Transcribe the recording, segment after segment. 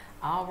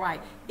All right.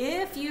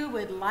 If you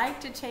would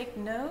like to take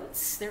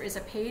notes, there is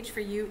a page for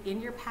you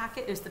in your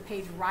packet. It's the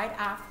page right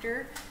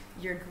after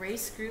your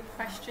Grace Group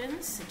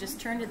questions. So just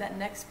turn to that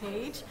next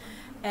page.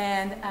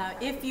 And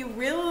if you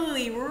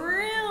really,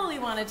 really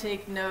want to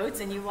take notes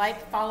and you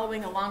like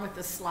following along with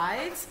the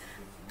slides,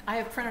 I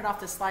have printed off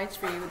the slides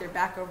for you. They're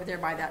back over there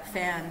by that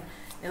fan.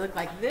 They look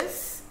like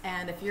this.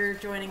 And if you're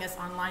joining us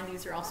online,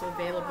 these are also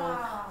available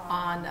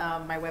on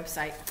my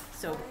website.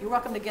 So you're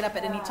welcome to get up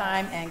at any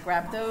time and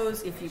grab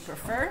those if you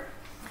prefer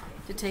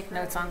to take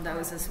notes on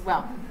those as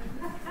well.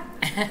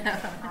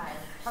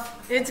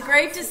 It's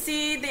great to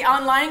see the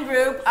online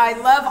group. I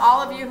love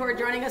all of you who are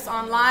joining us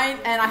online,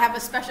 and I have a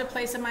special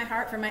place in my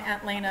heart for my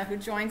Aunt Lena, who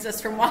joins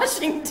us from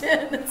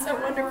Washington. It's so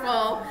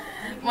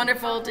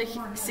wonderful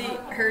to see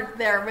her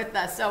there with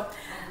us. So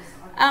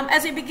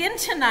as we begin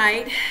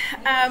tonight,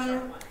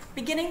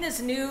 beginning this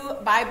new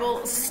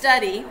Bible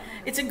study,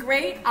 it's a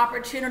great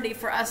opportunity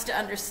for us to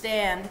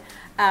understand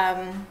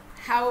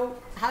how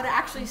to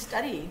actually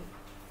study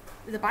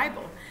the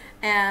Bible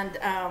and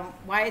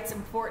why it's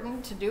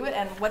important to do it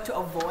and what to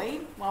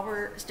avoid while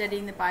we're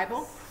studying the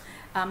Bible.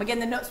 Again,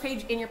 the notes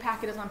page in your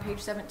packet is on page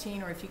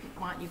 17, or if you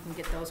want, you can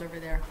get those over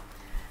there.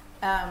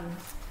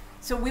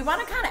 So we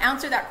want to kind of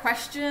answer that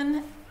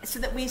question so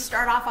that we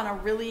start off on a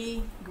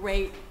really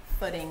great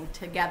footing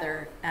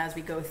together as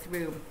we go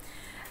through.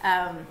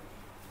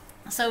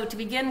 So to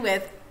begin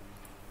with,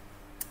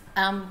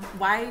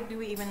 why do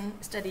we even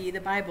study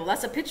the Bible?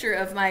 That's a picture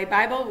of my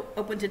Bible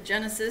open to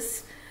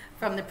Genesis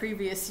from the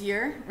previous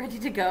year, ready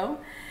to go.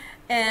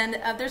 And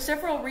there's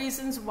several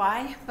reasons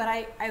why, but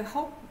I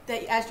hope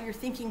that as you're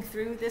thinking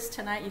through this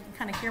tonight, you can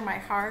kind of hear my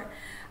heart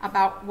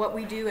about what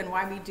we do and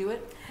why we do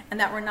it, and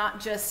that we're not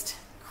just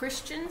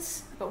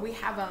Christians, but we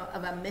have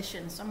a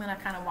mission. So I'm going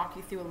to kind of walk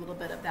you through a little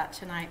bit of that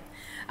tonight.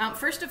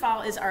 First of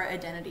all is our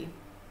identity,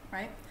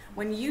 right?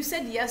 When you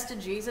said yes to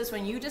Jesus,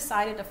 when you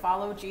decided to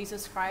follow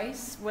Jesus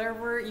Christ,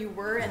 wherever you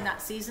were in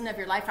that season of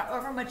your life,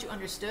 however much you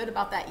understood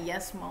about that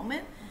yes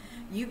moment,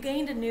 you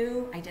gained a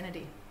new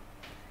identity.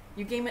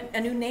 You gained a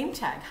new name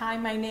tag. Hi,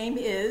 my name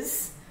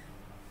is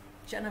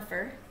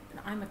Jennifer, and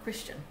I'm a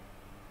Christian.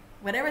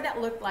 Whatever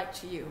that looked like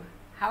to you,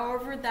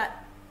 however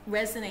that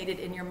resonated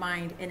in your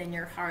mind and in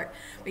your heart,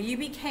 but you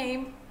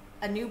became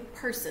a new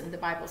person, the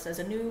Bible says,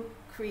 a new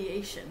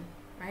creation,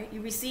 right?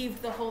 You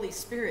received the Holy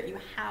Spirit. You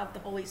have the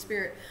Holy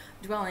Spirit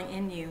dwelling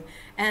in you.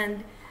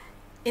 And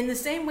in the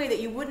same way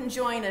that you wouldn't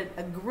join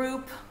a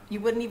group, you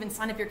wouldn't even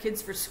sign up your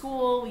kids for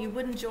school, you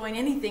wouldn't join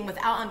anything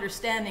without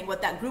understanding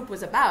what that group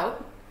was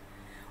about,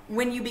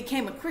 when you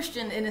became a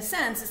Christian, in a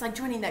sense, it's like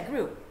joining that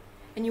group.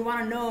 And you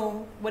want to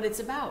know what it's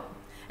about.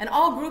 And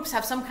all groups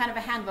have some kind of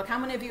a handbook. How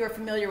many of you are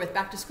familiar with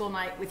back to school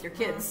night with your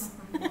kids?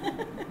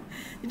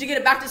 Did you get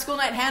a back to school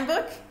night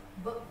handbook?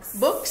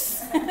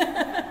 Books.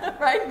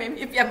 Right?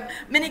 Maybe if you have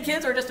many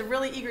kids or just a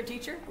really eager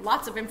teacher,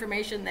 lots of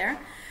information there.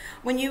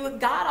 When you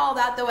got all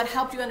that, though, it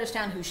helped you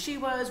understand who she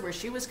was, where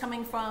she was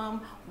coming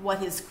from, what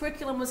his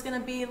curriculum was going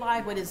to be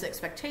like, what his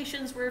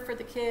expectations were for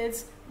the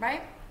kids,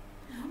 right?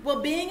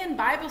 Well, being in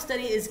Bible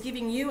study is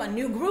giving you a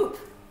new group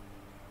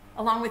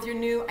along with your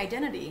new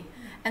identity.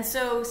 And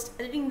so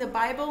studying the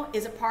Bible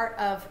is a part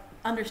of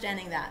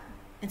understanding that.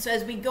 And so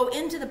as we go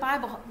into the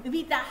Bible,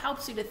 maybe that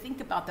helps you to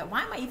think about that.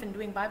 Why am I even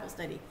doing Bible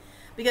study?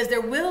 Because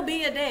there will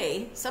be a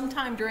day,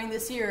 sometime during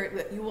this year,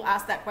 that you will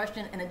ask that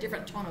question in a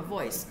different tone of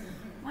voice.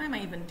 Why am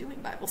I even doing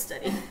Bible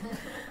study?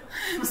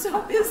 I'm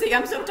so busy,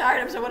 I'm so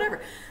tired, I'm so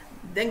whatever.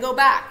 Then go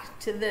back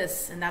to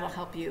this, and that'll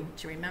help you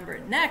to remember.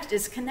 Next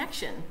is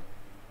connection.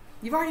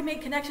 You've already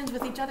made connections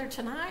with each other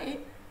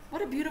tonight.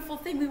 What a beautiful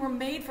thing. We were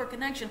made for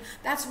connection.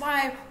 That's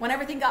why when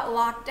everything got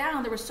locked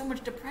down, there was so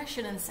much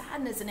depression and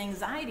sadness and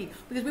anxiety,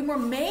 because we were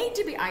made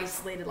to be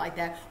isolated like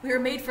that. We were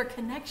made for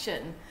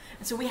connection.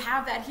 And so we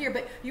have that here.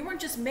 But you weren't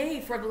just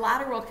made for the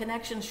lateral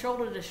connection,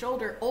 shoulder to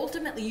shoulder.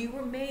 Ultimately, you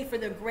were made for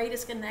the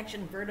greatest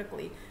connection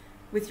vertically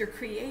with your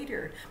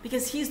Creator,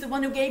 because He's the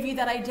one who gave you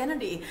that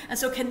identity. And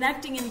so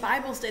connecting in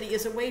Bible study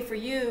is a way for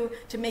you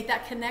to make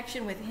that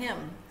connection with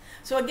Him.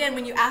 So again,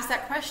 when you ask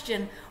that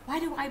question, why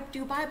do I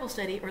do Bible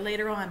study? Or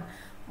later on,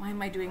 why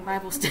am I doing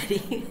Bible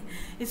study?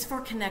 It's for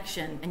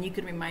connection, and you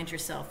can remind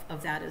yourself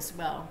of that as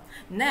well.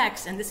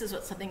 Next, and this is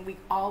something we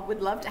all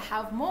would love to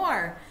have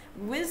more,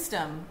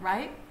 wisdom,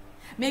 right?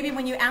 Maybe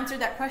when you answered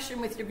that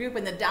question with your group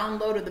and the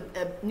download of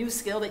the new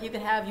skill that you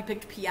could have, you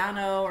picked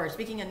piano or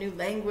speaking a new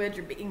language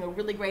or being a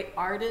really great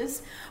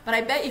artist. But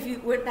I bet if you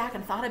went back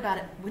and thought about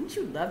it, wouldn't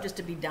you love just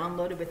to be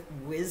downloaded with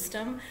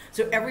wisdom?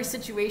 So every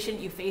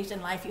situation you faced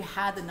in life, you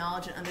had the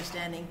knowledge and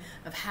understanding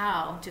of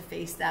how to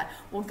face that.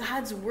 Well,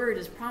 God's word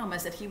has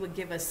promised that He would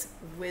give us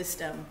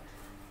wisdom.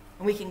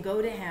 And we can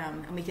go to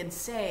Him and we can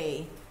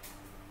say,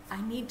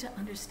 I need to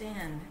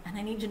understand, and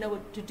I need to know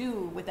what to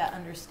do with that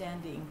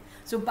understanding.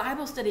 So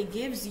Bible study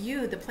gives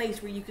you the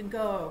place where you can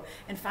go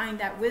and find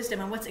that wisdom.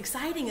 And what's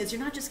exciting is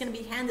you're not just going to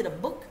be handed a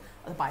book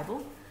of the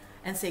Bible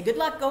and say, good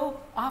luck, go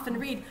off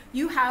and read.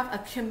 You have a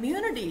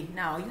community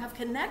now. You have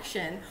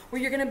connection where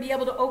you're going to be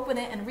able to open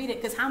it and read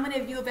it. Because how many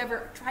of you have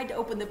ever tried to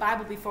open the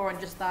Bible before and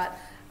just thought,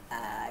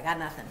 I got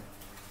nothing?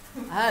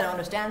 I don't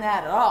understand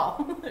that at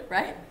all,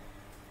 right?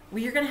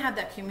 Well, you're going to have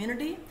that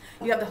community.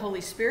 You have the Holy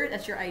Spirit.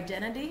 That's your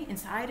identity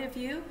inside of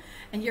you.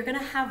 And you're going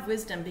to have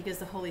wisdom because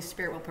the Holy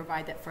Spirit will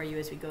provide that for you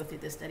as we go through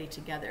this study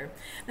together.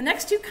 The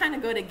next two kind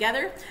of go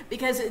together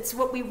because it's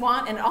what we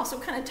want, and it also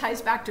kind of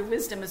ties back to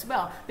wisdom as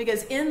well.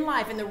 Because in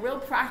life, in the real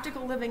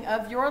practical living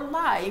of your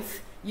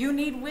life, you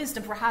need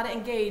wisdom for how to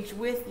engage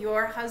with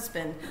your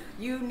husband.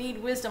 You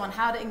need wisdom on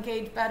how to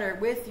engage better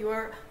with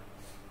your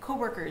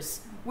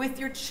coworkers, with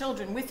your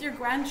children, with your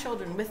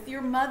grandchildren, with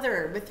your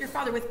mother, with your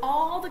father, with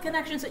all the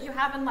connections that you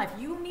have in life.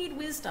 You need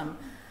wisdom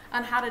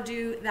on how to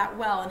do that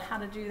well and how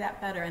to do that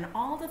better. And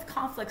all the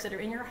conflicts that are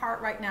in your heart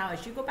right now,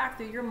 as you go back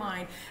through your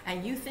mind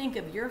and you think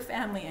of your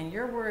family and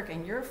your work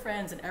and your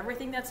friends and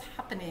everything that's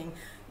happening,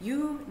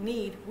 you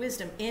need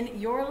wisdom in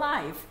your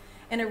life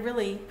in a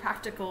really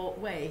practical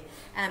way.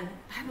 And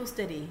Bible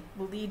study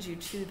will lead you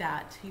to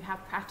that. You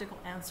have practical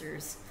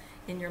answers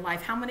in your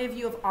life. How many of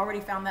you have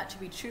already found that to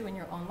be true in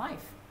your own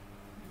life?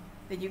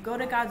 That you go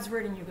to God's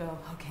word and you go,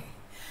 okay,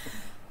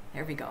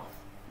 there we go.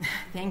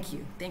 Thank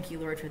you,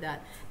 Lord, for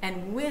that.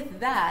 And with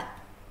that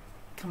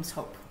comes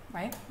hope,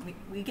 right?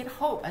 We get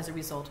hope as a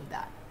result of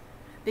that.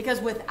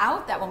 Because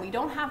without that, when we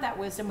don't have that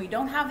wisdom, we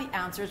don't have the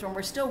answers, when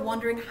we're still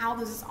wondering how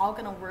this is all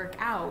going to work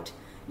out,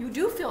 you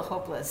do feel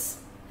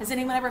hopeless. Has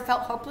anyone ever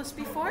felt hopeless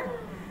before?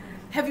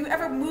 Have you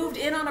ever moved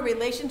in on a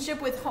relationship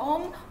with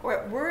home or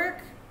at work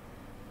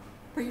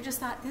where you just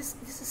thought, this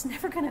is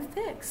never going to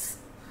fix?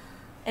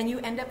 And you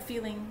end up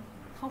feeling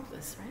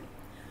hopeless, right?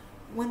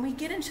 When we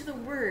get into the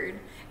Word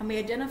and we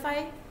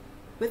identify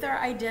with our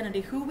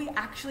identity, who we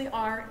actually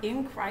are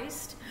in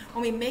Christ,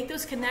 when we make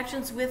those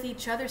connections with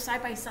each other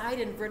side by side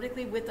and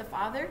vertically with the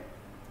Father,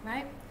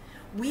 right?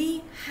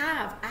 We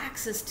have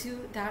access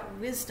to that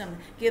wisdom,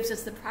 gives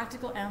us the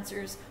practical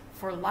answers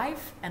for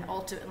life and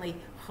ultimately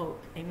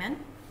hope. Amen?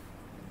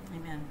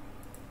 Amen.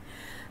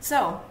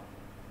 So,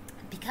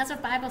 because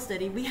of Bible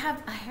study, we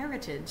have a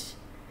heritage.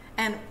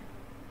 And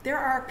there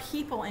are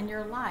people in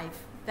your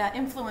life that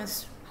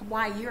influence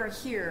why you're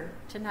here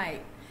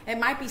tonight. It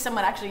might be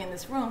someone actually in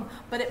this room,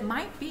 but it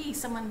might be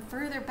someone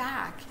further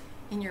back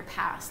in your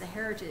past, the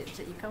heritage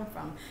that you come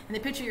from. And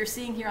the picture you're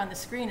seeing here on the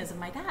screen is of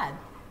my dad.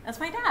 That's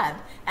my dad.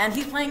 And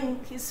he's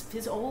playing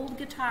his old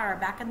guitar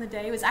back in the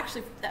day.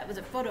 That was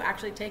a photo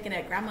actually taken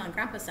at Grandma and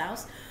Grandpa's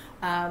house,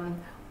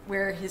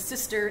 where his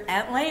sister,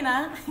 Aunt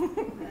Lena,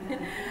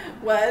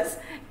 was.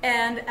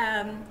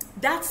 And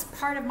that's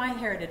part of my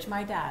heritage,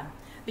 my dad.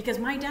 Because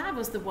my dad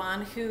was the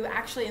one who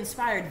actually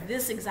inspired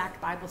this exact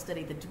Bible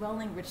study, the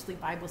Dwelling Richly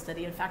Bible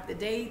Study. In fact, the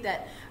day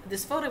that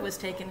this photo was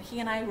taken, he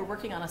and I were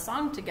working on a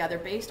song together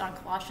based on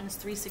Colossians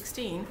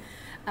 3:16.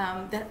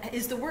 That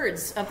is the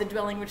words of the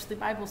Dwelling Richly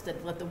Bible Study.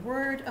 Let the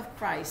word of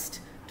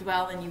Christ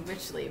dwell in you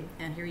richly.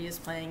 And here he is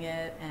playing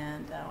it,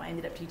 and I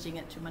ended up teaching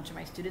it to a bunch of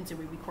my students, and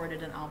we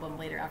recorded an album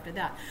later after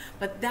that.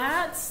 But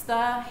that's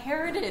the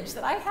heritage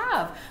that I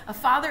have. A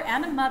father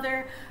and a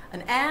mother,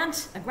 an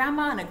aunt, a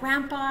grandma, and a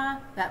grandpa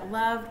that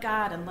loved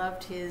God and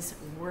loved his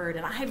word.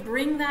 And I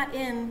bring that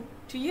in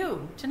to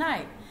you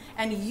tonight.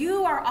 And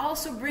you are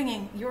also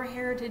bringing your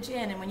heritage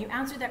in. And when you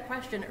answered that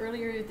question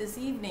earlier this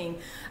evening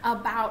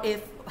about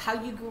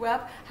how you grew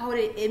up, how would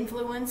it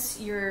influence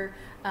your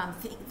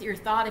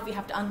thought if you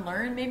have to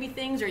unlearn maybe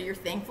things, or you're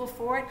thankful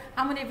for it,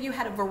 how many of you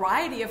had a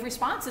variety of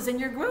responses in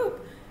your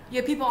group? You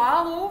have people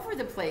all over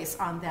the place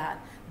on that.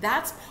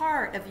 That's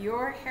part of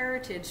your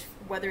heritage,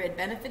 whether it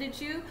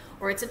benefited you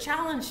or it's a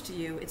challenge to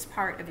you. It's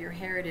part of your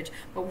heritage.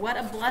 But what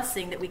a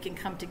blessing that we can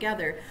come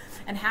together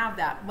and have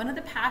that. One of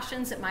the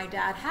passions that my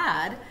dad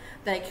had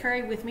that I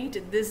carry with me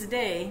to this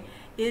day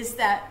is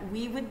that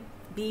we would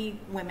be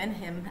women,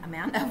 him, a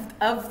man,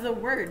 of the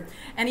word.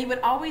 And he would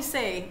always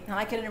say, and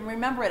I can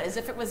remember it as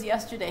if it was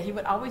yesterday, he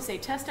would always say,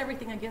 test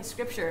everything against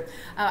Scripture.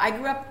 I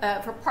grew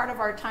up, for part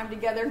of our time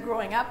together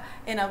growing up,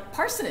 in a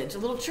parsonage, a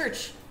little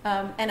church,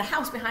 and a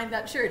house behind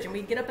that church. And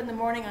we'd get up in the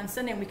morning on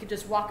Sunday and we could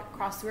just walk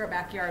across through our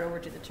backyard over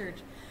to the church.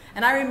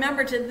 And I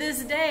remember to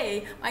this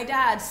day, my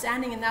dad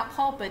standing in that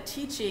pulpit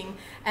teaching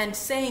and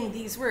saying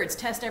these words,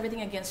 test everything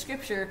against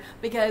Scripture,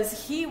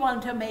 because he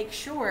wanted to make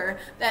sure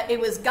that it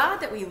was God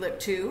that we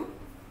looked to,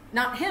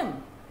 not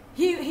him.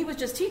 He was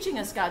just teaching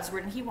us God's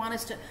word, and he wanted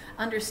us to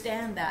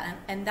understand that.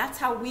 And that's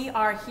how we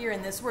are here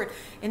in this word,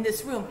 in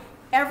this room.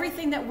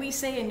 Everything that we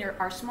say in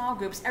our small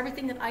groups,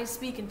 everything that I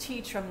speak and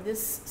teach from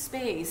this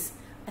space,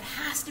 it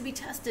has to be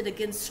tested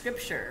against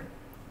Scripture,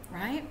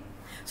 right?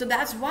 So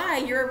that's why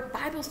your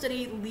Bible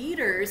study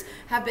leaders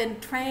have been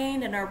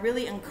trained and are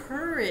really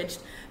encouraged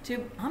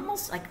to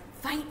almost like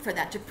fight for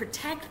that, to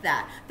protect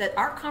that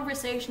our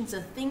conversations,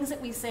 the things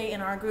that we say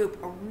in our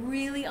group are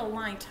really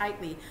aligned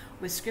tightly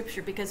with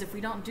Scripture, because if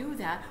we don't do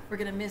that, we're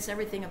going to miss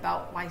everything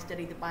about why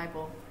study the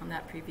Bible on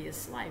that previous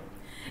slide.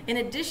 In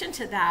addition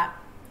to that,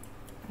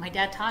 My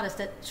dad taught us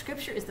that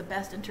Scripture is the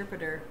best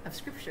interpreter of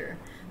Scripture.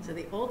 So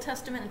the Old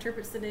Testament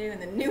interprets the New,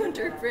 and the New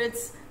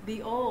interprets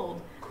the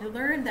Old. I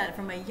learned that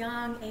from a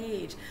young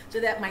age, so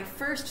that my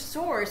first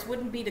source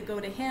wouldn't be to go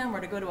to him or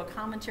to go to a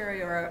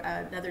commentary or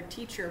another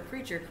teacher or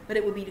preacher, but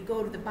it would be to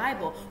go to the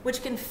Bible,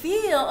 which can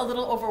feel a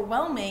little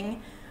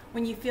overwhelming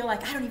when you feel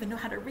like, I don't even know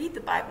how to read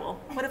the Bible.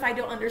 What if I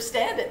don't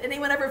understand it?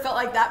 Anyone ever felt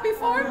like that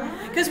before?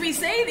 Because we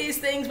say these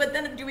things, but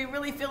then do we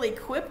really feel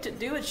equipped to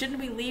do it? Shouldn't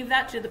we leave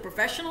that to the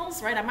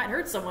professionals, right? I might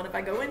hurt someone if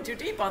I go in too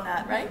deep on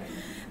that, right?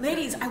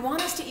 Ladies, I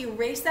want us to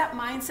erase that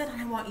mindset,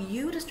 and I want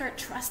you to start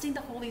trusting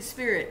the Holy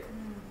Spirit.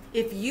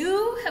 If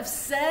you have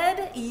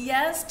said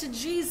yes to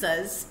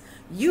Jesus,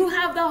 you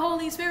have the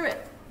Holy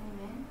Spirit,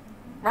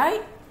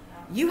 right?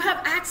 You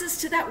have access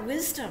to that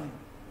wisdom,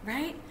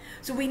 right?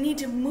 So we need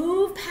to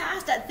move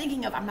past that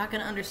thinking of, I'm not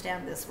going to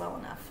understand this well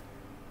enough,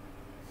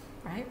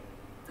 right?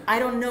 I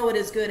don't know it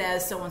as good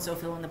as so-and-so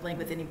fill in the blank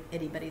with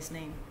anybody's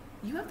name.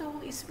 You have the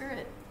Holy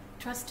Spirit.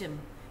 Trust him.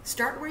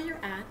 Start where you're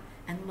at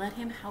and let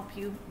him help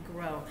you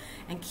grow.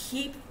 And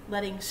keep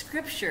letting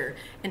Scripture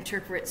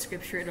interpret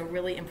Scripture. It'll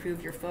really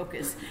improve your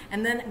focus.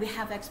 And then we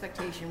have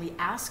expectation. We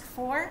ask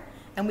for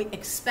and we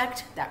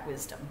expect that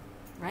wisdom,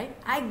 right?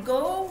 I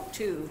go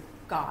to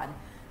God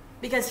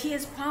because he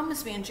has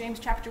promised me in James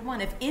chapter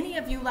 1, if any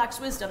of you lacks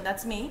wisdom,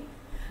 that's me,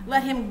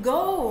 let him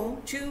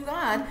go to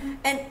God,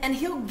 and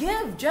he'll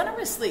give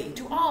generously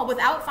to all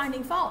without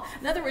finding fault.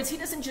 In other words, he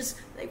doesn't just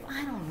say,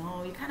 I don't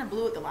know, you kind of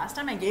blew it the last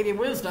time I gave you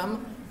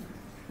wisdom.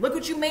 Look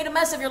what you made a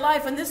mess of your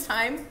life, and this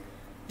time,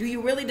 do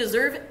you really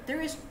deserve it? There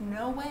is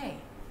no way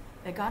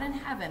that God in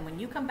heaven, when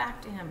you come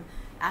back to him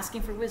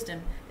asking for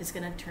wisdom, is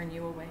going to turn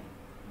you away.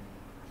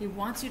 He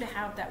wants you to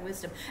have that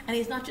wisdom. And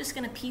he's not just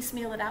going to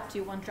piecemeal it out to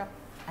you one drop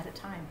at a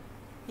time.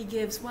 He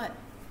gives what?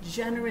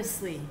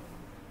 Generously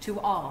to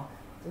all,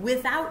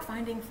 without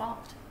finding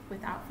fault.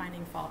 Without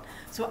finding fault.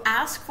 So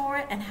ask for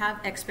it and have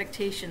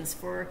expectations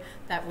for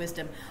that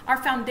wisdom. Our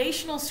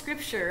foundational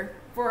scripture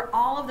for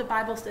all of the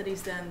Bible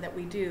studies then that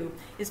we do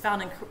is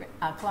found in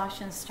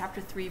Colossians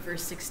chapter 3,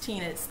 verse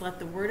 16. It's let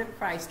the word of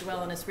Christ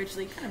dwell in us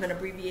richly, kind of an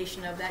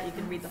abbreviation of that. You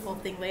can read the whole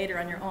thing later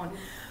on your own.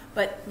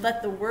 But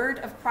let the word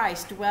of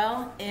Christ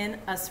dwell in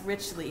us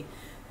richly.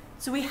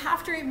 So we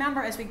have to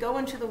remember as we go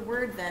into the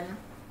word then,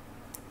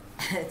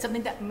 it's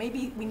something that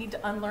maybe we need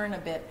to unlearn a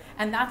bit.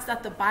 And that's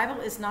that the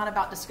Bible is not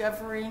about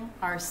discovering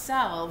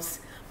ourselves,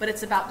 but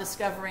it's about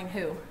discovering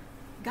who?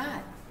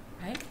 God,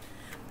 right?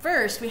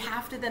 First, we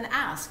have to then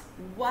ask,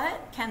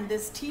 what can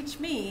this teach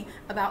me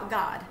about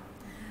God?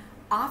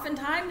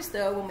 Oftentimes,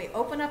 though, when we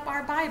open up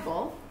our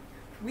Bible,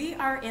 we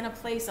are in a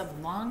place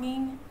of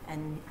longing,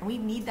 and we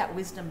need that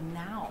wisdom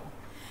now.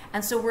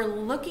 And so we're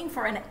looking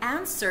for an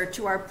answer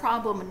to our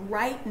problem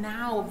right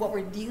now, of what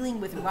we're dealing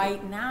with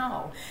right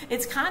now.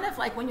 It's kind of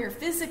like when you're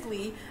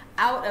physically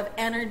out of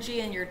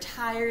energy and you're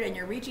tired and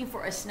you're reaching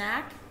for a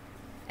snack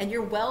and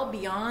you're well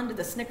beyond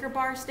the Snicker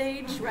bar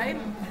stage, right?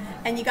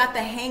 And you got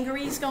the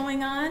hangries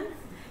going on.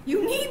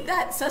 You need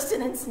that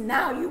sustenance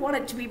now. You want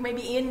it to be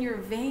maybe in your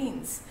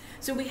veins.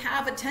 So we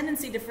have a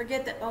tendency to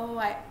forget that,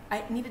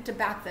 I needed to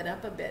back that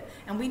up a bit.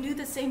 And we do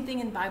the same thing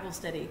in Bible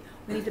study.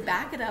 We need to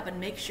back it up and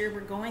make sure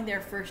we're going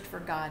there first for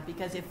God.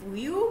 Because if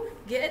you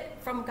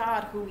get from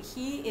God who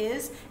he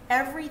is,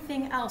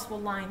 everything else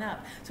will line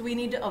up. So we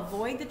need to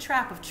avoid the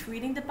trap of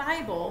treating the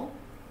Bible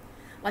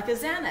like a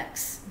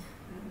Xanax.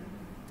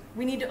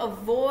 We need to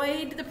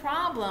avoid the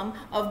problem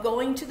of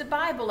going to the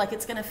Bible like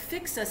it's going to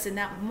fix us in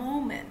that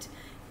moment.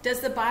 Does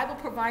the Bible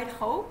provide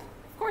hope?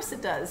 Of course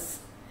it does.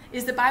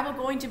 Is the Bible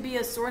going to be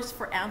a source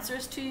for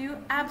answers to you?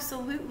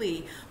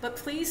 Absolutely. But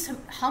please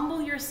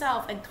humble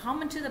yourself and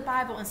come into the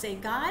Bible and say,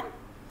 God,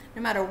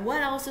 no matter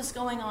what else is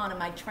going on in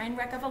my train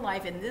wreck of a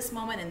life in this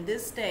moment, in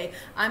this day,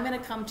 I'm going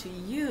to come to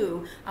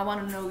you. I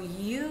want to know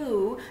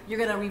you. You're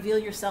going to reveal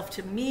yourself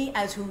to me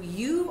as who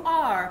you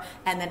are,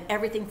 and then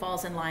everything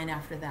falls in line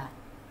after that.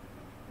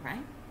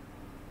 Right?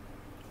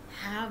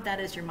 Have that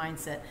as your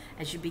mindset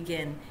as you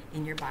begin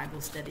in your Bible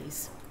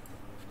studies.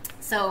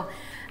 So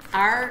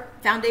our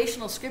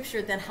foundational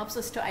scripture then helps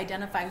us to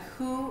identify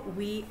who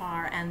we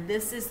are, and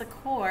this is the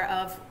core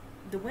of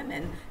the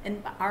women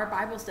in our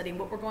Bible study,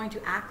 what we're going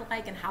to act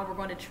like and how we're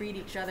going to treat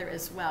each other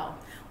as well.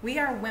 We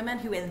are women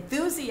who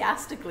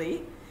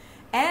enthusiastically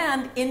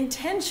and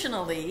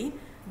intentionally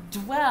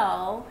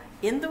dwell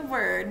in the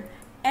Word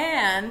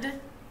and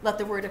let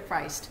the Word of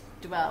Christ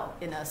dwell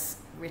in us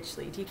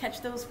richly. Do you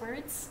catch those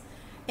words?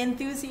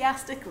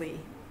 Enthusiastically,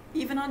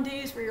 even on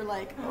days where you're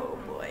like, oh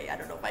boy, I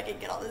don't know if I can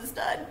get all this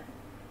done.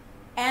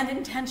 And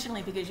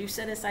intentionally, because you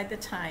set aside the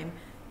time,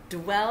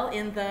 dwell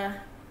in the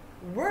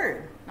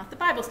Word, not the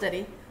Bible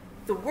study,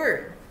 the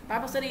Word.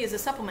 Bible study is a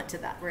supplement to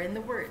that. We're in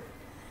the Word.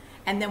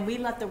 And then we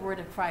let the Word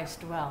of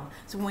Christ dwell.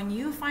 So when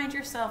you find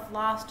yourself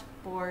lost,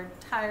 bored,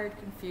 tired,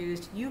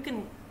 confused, you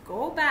can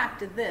go back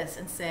to this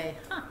and say,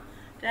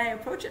 did I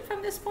approach it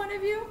from this point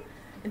of view?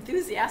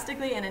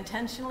 Enthusiastically and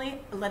intentionally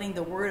letting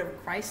the Word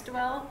of Christ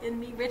dwell in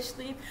me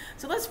richly.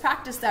 So let's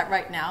practice that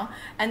right now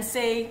and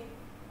say,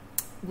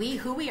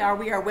 we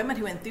are women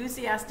who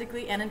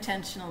enthusiastically and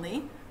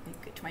intentionally,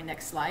 get to my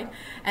next slide,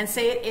 and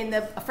say it in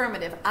the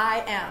affirmative.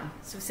 I am.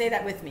 So say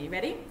that with me.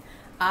 Ready?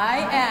 I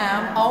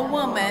am a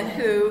woman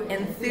who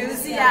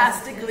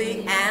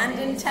enthusiastically and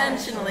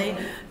intentionally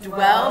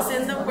dwells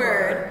in the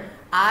Word.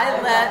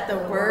 I let the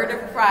Word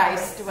of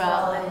Christ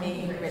dwell in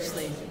me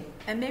richly.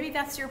 And maybe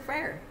that's your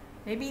prayer.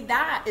 Maybe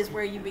that is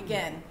where you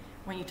begin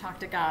when you talk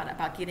to God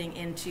about getting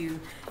into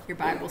your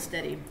Bible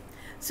study.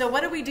 So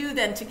what do we do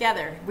then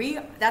together?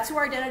 That's who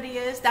our identity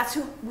is. That's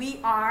who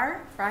we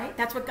are, right?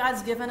 That's what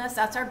God's given us.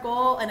 That's our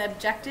goal and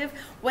objective.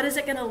 What is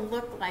it going to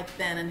look like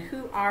then? And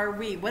who are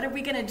we? What are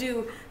we going to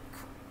do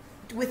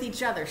with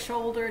each other,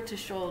 shoulder to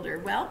shoulder?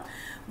 Well,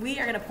 we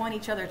are going to point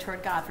each other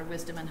toward God for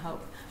wisdom and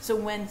hope. So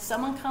when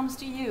someone comes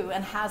to you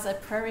and has a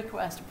prayer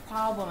request, a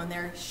problem, and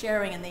they're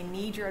sharing and they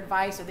need your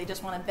advice or they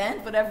just want to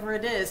vent, whatever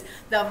it is,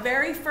 the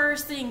very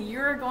first thing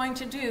you're going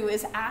to do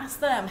is ask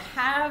them,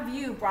 have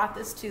you brought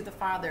this to the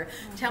Father?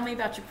 Tell me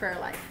about your prayer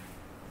life.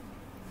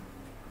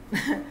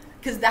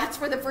 Because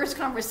that's where the first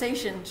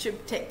conversation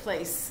should take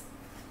place.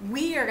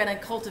 We are going to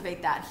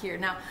cultivate that here.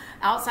 Now,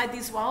 outside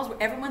these walls,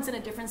 everyone's in a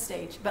different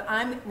stage, but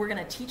we're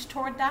going to teach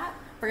toward that.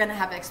 We're going to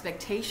have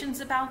expectations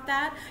about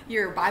that.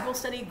 Your Bible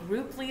study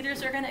group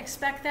leaders are going to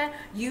expect that.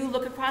 You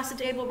look across the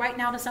table right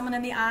now to someone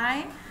in the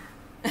eye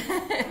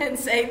and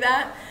say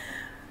that.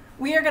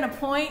 We are going to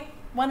point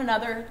one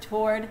another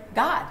toward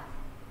God,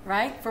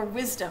 right? For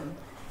wisdom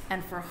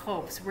and for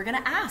hope. So we're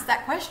going to ask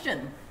that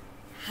question.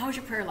 How's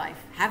your prayer life?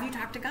 Have you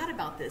talked to God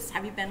about this?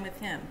 Have you been with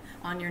him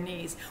on your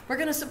knees? We're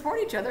going to support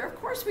each other. Of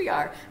course we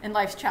are, in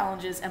life's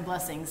challenges and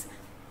blessings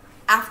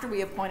after we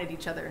have pointed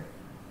each other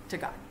to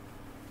God.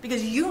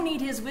 Because you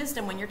need his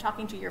wisdom when you're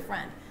talking to your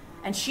friend.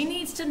 And she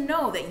needs to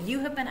know that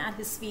you have been at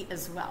his feet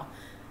as well.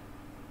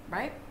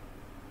 Right?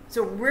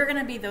 So we're going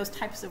to be those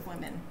types of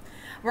women.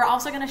 We're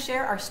also going to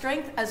share our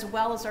strength as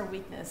well as our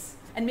weakness.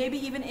 And maybe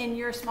even in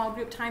your small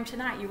group time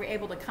tonight, you were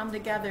able to come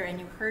together and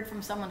you heard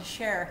from someone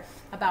share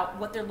about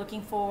what they're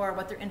looking for,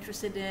 what they're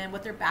interested in,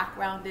 what their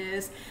background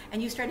is,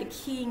 and you started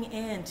keying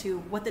into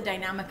what the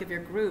dynamic of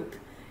your group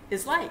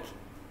is like,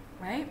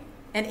 right?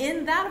 And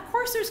in that, of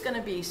course, there's going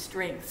to be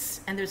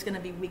strengths and there's going to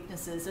be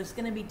weaknesses. There's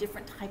going to be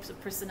different types of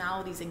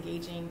personalities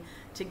engaging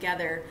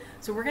together.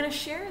 So we're going to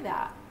share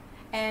that.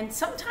 And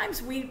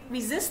sometimes we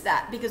resist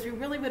that because we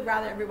really would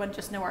rather everyone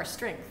just know our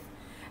strength.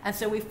 And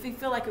so if we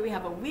feel like we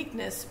have a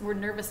weakness, we're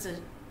nervous to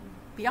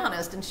be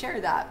honest and share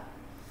that.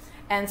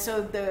 And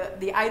so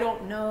the I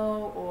don't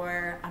know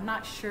or I'm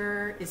not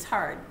sure is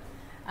hard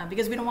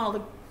because we don't want to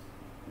look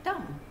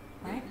dumb,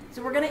 right?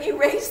 So we're going to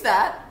erase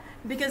that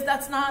because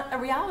that's not a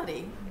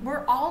reality.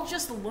 We're all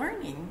just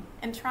learning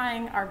and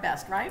trying our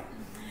best, right?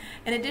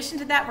 In addition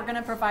to that, we're going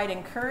to provide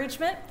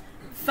encouragement,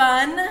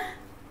 fun,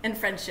 and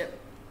friendship.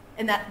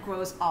 And that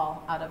grows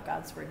all out of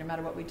God's word, no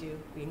matter what we do.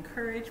 We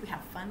encourage, we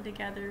have fun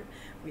together,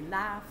 we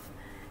laugh,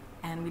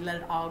 and we let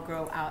it all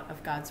grow out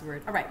of God's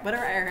word. All right, what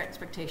are our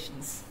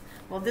expectations?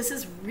 Well, this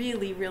is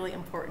really, really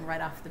important right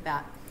off the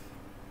bat.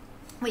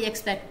 We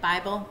expect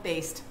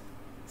Bible-based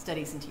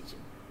studies and teaching.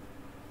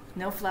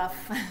 No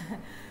fluff,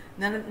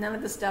 none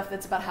of the stuff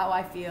that's about how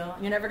I feel.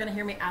 You're never going to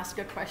hear me ask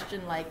a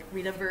question like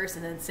read a verse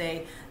and then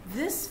say,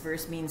 this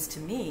verse means to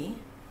me.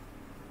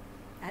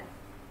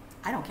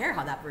 I don't care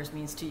how that verse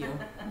means to you.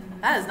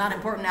 That is not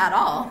important at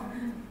all.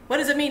 What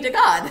does it mean to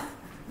God?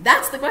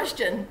 That's the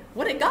question.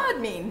 What did God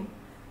mean?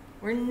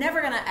 We're never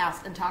going to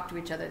ask and talk to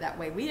each other that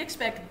way. We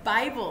expect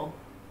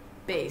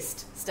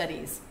Bible-based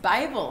studies,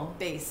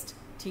 Bible-based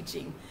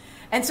teaching.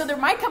 And so there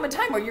might come a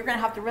time where you're going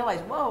to have to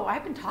realize, whoa,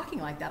 I've been talking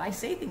like that. I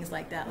say things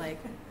like that, like,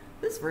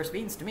 this verse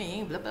means to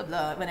me, blah, blah,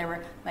 blah,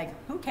 whenever. Like,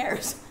 who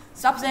cares?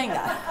 Stop saying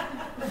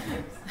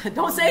that.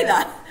 Don't say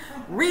that.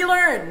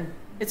 Relearn.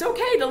 It's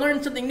okay to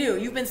learn something new.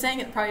 You've been saying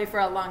it probably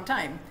for a long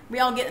time. We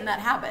all get in that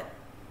habit,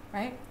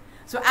 right?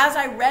 So as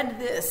I read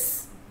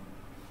this,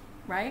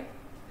 right,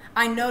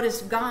 I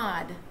noticed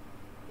God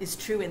is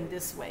true in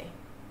this way.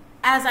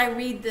 As I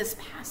read this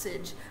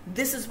passage,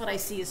 this is what I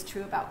see is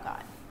true about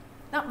God.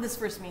 Not what this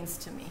verse means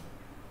to me,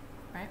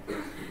 right?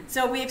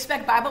 So we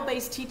expect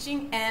Bible-based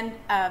teaching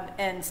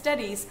and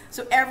studies,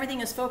 so everything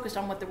is focused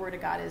on what the Word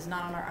of God is,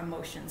 not on our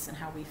emotions and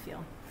how we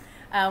feel.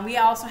 We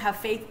also have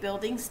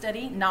faith-building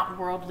study, not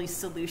worldly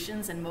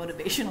solutions and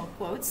motivational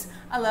quotes.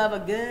 I love a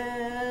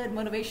good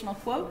motivational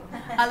quote.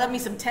 I love me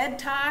some TED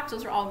Talks.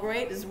 Those are all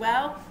great as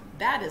well.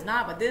 That is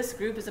not what this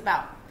group is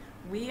about.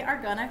 We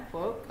are going to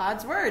quote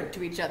God's word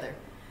to each other.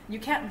 You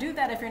can't do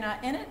that if you're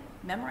not in it,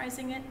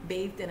 memorizing it,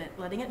 bathed in it,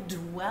 letting it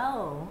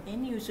dwell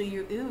in you so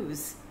you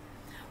ooze.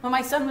 When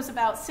my son was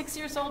about 6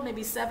 years old,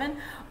 maybe 7,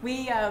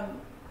 we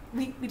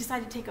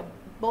decided to take a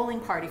bowling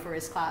party for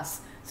his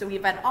class. So we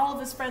invited all of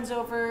his friends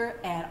over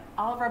and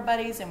all of our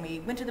buddies, and we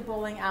went to the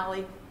bowling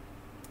alley.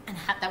 And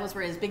that was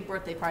where his big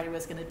birthday party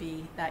was going to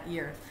be that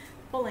year,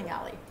 bowling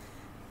alley.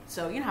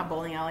 So you know how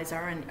bowling alleys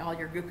are, and all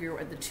your group, you're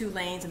at the 2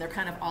 lanes, and they're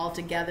kind of all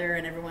together,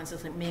 and everyone's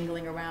just like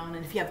mingling around.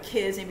 And if you have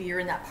kids, maybe you're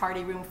in that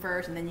party room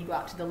first, and then you go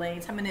out to the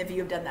lanes. How many of you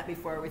have done that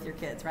before with your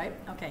kids, right?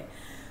 Okay.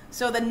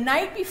 So the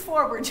night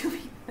before we're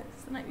doing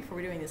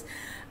this,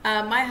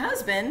 my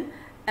husband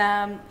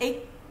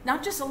ate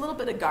not just a little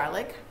bit of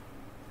garlic,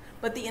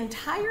 but the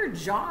entire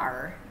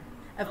jar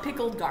of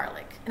pickled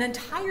garlic. An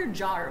entire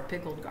jar of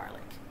pickled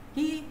garlic.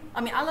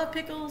 I love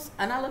pickles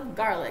and I love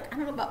garlic. I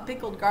don't know about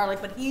pickled garlic,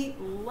 but he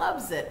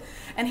loves it.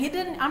 And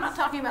I'm not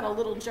talking about a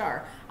little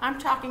jar. I'm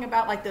talking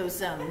about like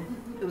those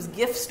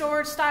gift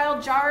store style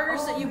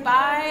jars that you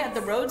buy at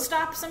the road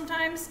stop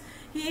sometimes.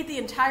 He ate the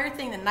entire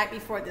thing the night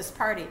before this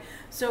party.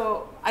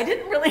 So I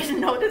didn't really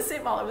notice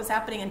it while it was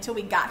happening until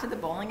we got to the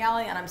bowling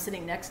alley and I'm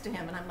sitting next to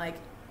him and I'm like,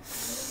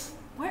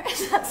 where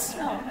is that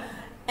smell?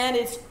 And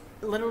it's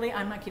literally,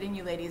 I'm not kidding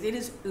you ladies, it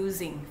is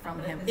oozing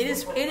from him. It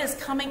is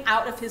coming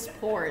out of his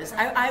pores.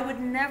 I would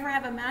never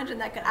have imagined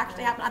that could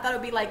actually happen. I thought it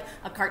would be like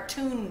a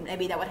cartoon,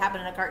 maybe that would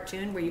happen in a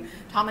cartoon where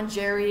Tom and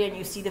Jerry and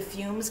you see the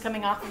fumes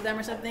coming off of them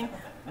or something.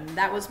 And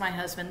that was my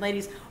husband.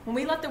 Ladies, when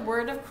we let the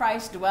word of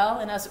Christ dwell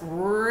in us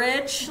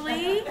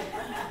richly,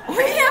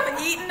 we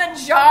have eaten a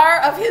jar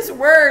of his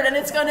word and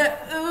it's going to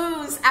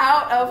ooze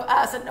out of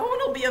us and no one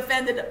will be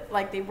offended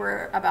like they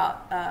were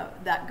about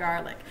that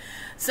garlic.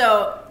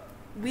 So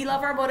we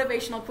love our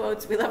motivational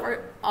quotes. We love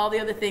all the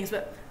other things,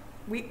 but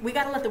we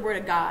got to let the word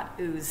of God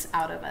ooze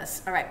out of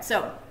us. All right,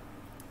 so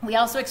we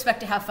also expect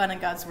to have fun in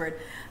God's word.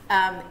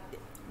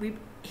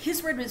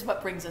 His word is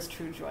what brings us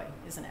true joy,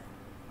 isn't it?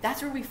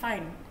 That's where we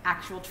find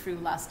actual, true,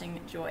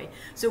 lasting joy.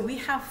 So we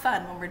have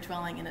fun when we're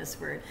dwelling in his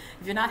word.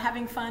 If you're not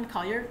having fun,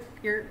 call your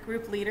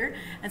group leader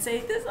and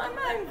say, I'm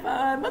not having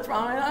fun. What's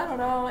wrong? I don't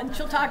know. And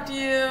she'll talk to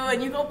you,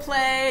 and you go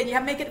play,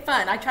 and make it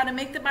fun. I try to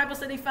make the Bible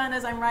study fun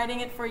as I'm writing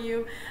it for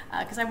you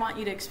because I want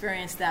you to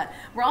experience that.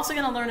 We're also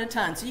going to learn a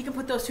ton. So you can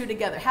put those two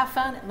together. Have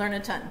fun, learn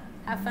a ton.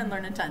 Have fun,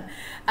 learn a ton.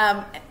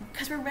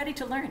 Because we're ready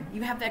to learn.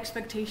 You have the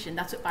expectation.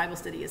 That's what Bible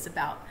study is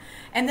about.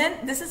 And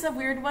then this is a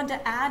weird one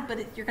to add,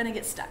 but you're going to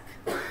get stuck.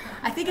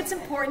 I think it's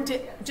important to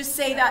just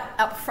say that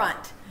up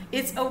front.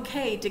 It's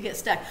okay to get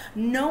stuck.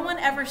 No one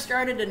ever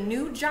started a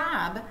new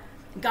job,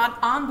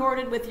 got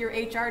onboarded with your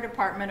HR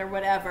department or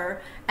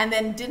whatever, and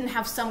then didn't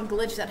have some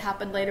glitch that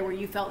happened later where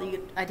you felt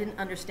I didn't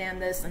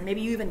understand this, and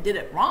maybe you even did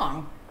it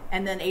wrong.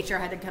 And then HR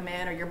had to come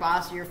in, or your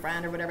boss or your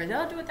friend or whatever.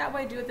 Oh, do it that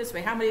way, do it this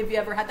way. How many of you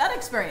ever had that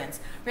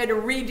experience? We had to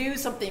redo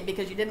something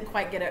because you didn't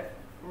quite get it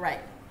right.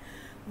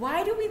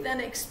 Why do we then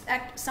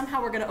expect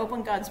somehow we're going to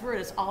open God's word,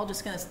 it's all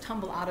just going to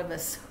tumble out of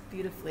us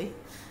beautifully,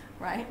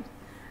 right?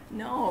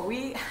 No,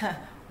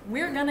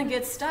 we're going to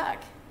get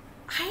stuck.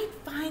 I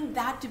find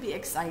that to be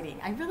exciting.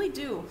 I really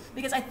do.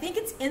 Because I think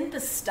it's in the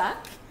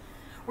stuck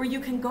where you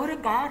can go to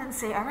God and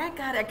say, all right,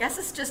 God, I guess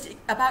it's just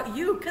about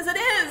you, because it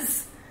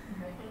is.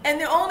 And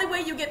the only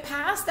way you get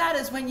past that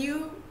is when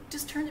you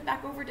just turn it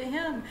back over to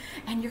him.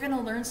 And you're going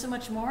to learn so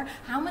much more.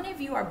 How many of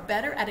you are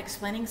better at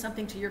explaining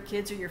something to your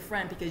kids or your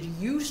friend because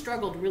you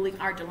struggled really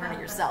hard to learn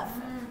it yourself?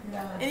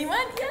 Yes.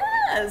 Anyone?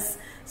 Yes.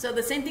 So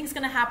the same thing's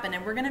going to happen,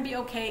 and we're going to be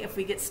okay if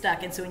we get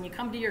stuck. And so when you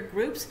come to your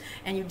groups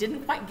and you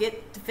didn't quite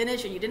get to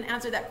finish, or you didn't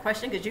answer that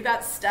question because you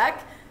got stuck,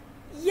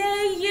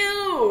 yay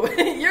you!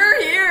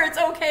 You're here. It's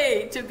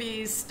okay to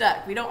be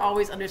stuck. We don't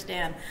always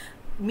understand.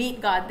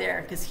 Meet God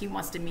there because he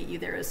wants to meet you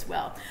there as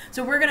well.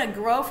 So we're going to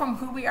grow from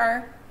who we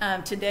are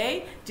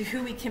today to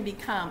who we can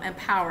become,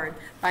 empowered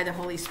by the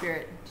Holy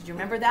Spirit. Did you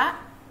remember that?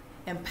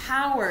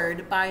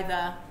 Empowered by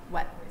the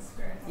what? Holy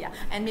Spirit. Yeah,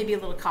 and maybe a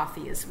little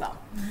coffee as well.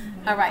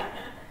 All right.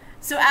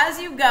 So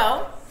as you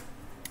go,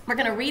 we're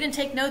going to read and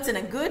take notes in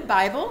a good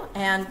Bible,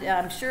 and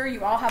I'm sure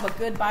you all have a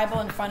good Bible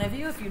in front of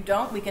you. If you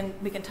don't, we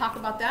can talk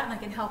about that, and I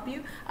can help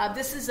you.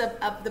 This is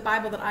the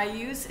Bible that I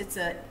use.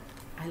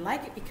 I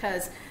like it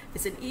because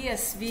it's an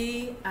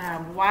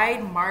ESV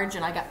wide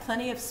margin. I got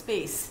plenty of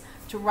space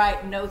to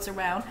write notes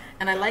around,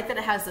 and I like that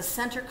it has the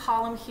center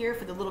column here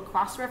for the little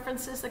cross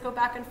references that go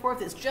back and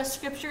forth. It's just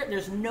scripture.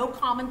 There's no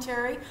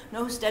commentary,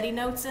 no study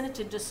notes in it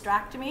to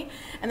distract me.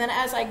 And then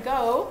as I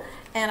go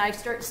and I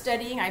start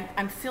studying,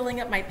 I'm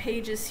filling up my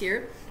pages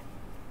here,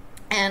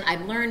 and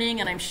I'm learning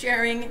and I'm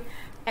sharing,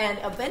 and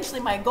eventually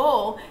my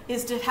goal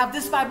is to have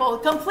this Bible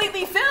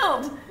completely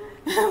filled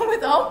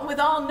with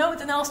all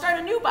notes, and then I'll start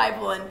a new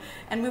Bible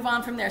and move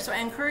on from there. So I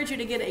encourage you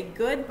to get a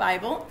good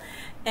Bible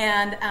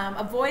and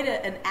avoid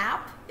an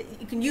app.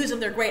 You can use them,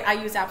 they're great. I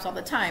use apps all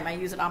the time. I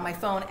use it on my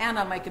phone and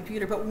on my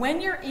computer. But when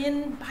you're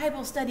in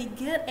Bible study,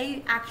 get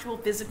an actual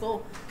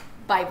physical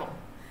Bible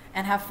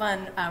and have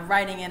fun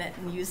writing in it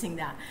and using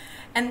that.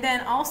 And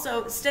then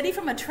also study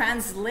from a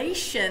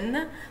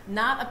translation,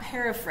 not a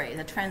paraphrase.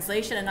 A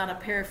translation and not a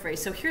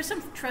paraphrase. So here's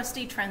some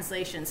trusty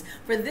translations.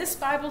 For this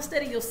Bible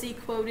study, you'll see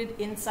quoted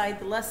inside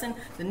the lesson,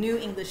 the New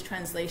English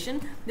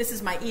Translation. This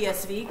is my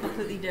ESV,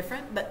 completely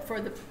different, but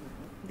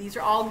these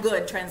are all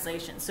good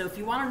translations. So if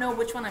you want to know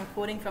which one I'm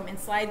quoting from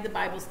inside the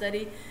Bible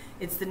study,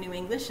 it's the New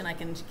English, and I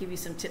can give you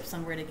some tips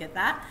on where to get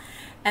that.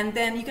 And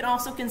then you can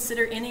also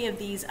consider any of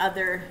these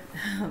other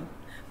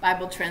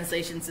Bible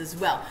translations as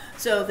well.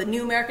 So the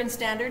New American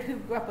Standard, who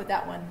grew up with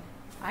that one?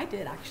 I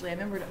did, actually. I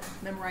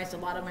memorized a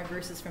lot of my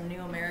verses from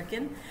New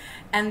American.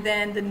 And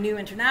then the New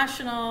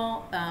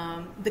International,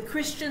 the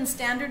Christian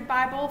Standard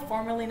Bible,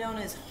 formerly known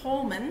as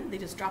Holman. They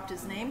just dropped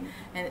his name.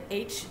 And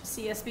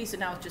HCSB, so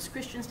now it's just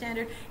Christian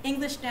Standard.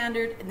 English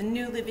Standard, the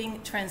New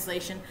Living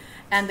Translation,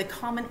 and the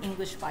Common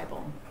English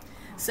Bible.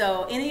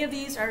 So any of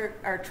these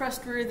are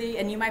trustworthy.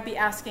 And you might be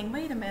asking,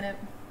 wait a minute.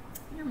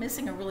 You're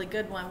missing a really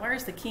good one.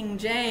 Where's the King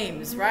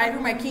James, right? Who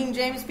are my King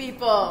James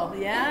people?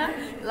 Yeah?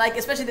 Like,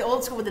 especially the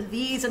old school with the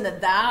these and the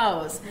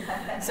thous.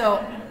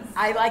 So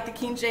I like the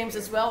King James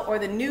as well, or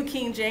the New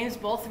King James,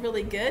 both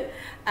really good.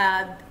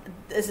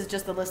 This is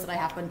just the list that I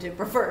happen to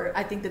prefer.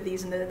 I think that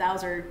these and the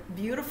thous are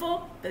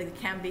beautiful, but it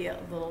can be a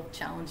little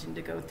challenging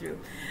to go through.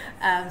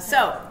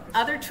 So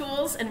other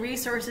tools and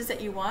resources that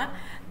you want.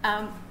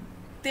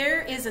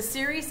 There is a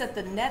series that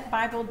the Net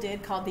Bible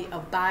did called the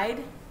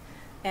Abide.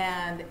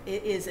 And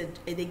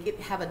they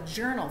have a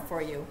journal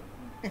for you.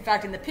 In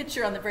fact, in the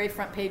picture on the very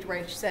front page where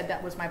I said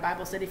that was my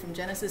Bible study from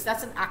Genesis,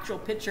 that's an actual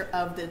picture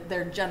of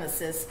their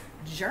Genesis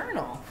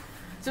journal.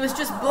 So it's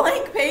just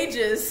blank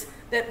pages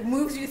that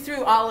moves you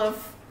through all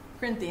of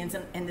Corinthians,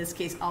 and in this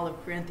case, all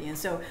of Corinthians.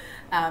 So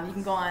you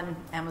can go on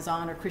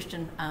Amazon or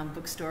Christian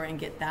bookstore and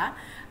get that.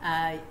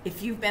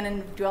 If you've been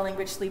in Dwelling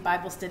Richly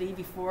Bible study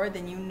before,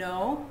 then you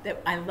know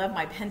that I love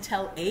my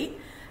Pentel 8.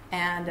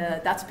 And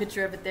that's a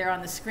picture of it there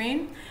on the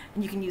screen.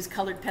 And you can use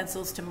colored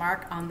pencils to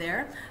mark on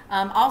there.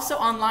 Also,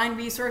 online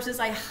resources,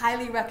 I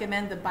highly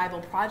recommend the Bible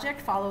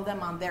Project. Follow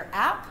them on their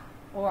app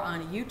or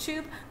on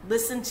YouTube.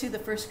 Listen to the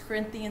 1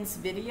 Corinthians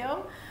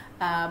video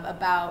from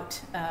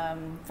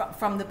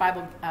the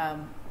Bible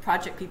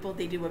Project people.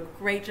 They do a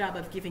great job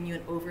of giving you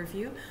an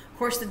overview. Of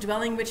course, the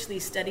Dwelling Richly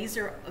studies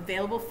are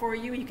available for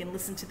you. You can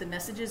listen to the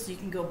messages. You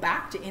can go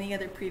back to any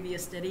other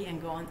previous study and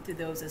go on through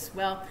those as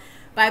well.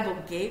 Bible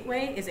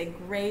Gateway is a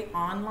great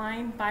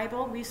online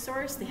Bible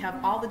resource. They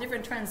have all the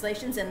different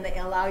translations, and they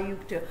allow you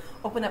to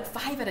open up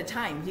 5 at a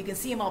time. You can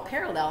see them all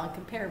parallel and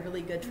compare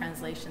really good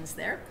translations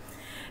there.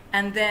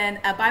 And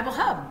then Bible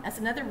Hub, that's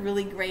another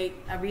really great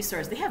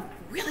resource. They have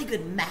really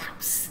good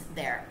maps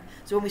there.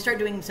 So when we start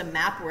doing some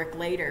map work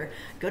later,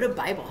 go to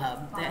Bible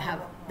Hub.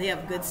 They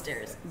have good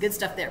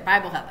stuff there.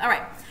 Bible Hub. All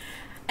right.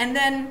 And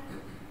then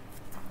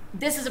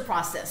this is a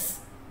process.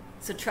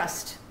 So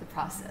trust the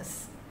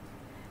process.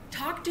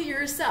 Talk to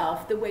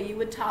yourself the way you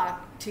would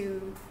talk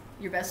to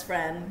your best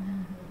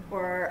friend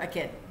or a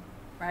kid,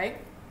 right?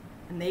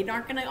 And they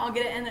aren't going to all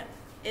get it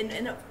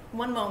in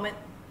one moment.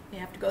 You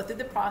have to go through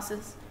the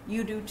process.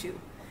 You do too.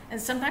 And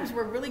sometimes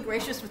we're really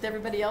gracious with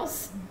everybody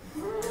else,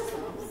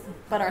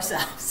 but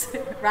ourselves,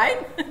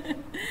 right?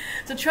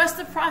 So trust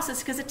the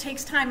process because it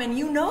takes time. And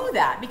you know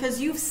that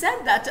because you've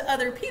said that to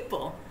other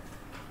people.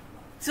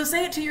 So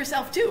say it to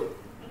yourself too.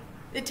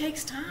 It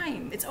takes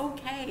time. It's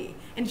okay.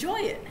 Enjoy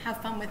it.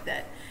 Have fun with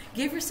it.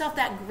 Give yourself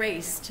that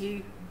grace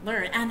to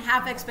learn and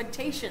have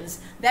expectations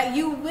that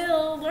you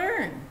will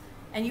learn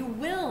and you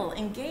will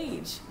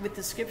engage with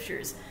the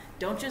scriptures.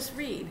 Don't just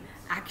read.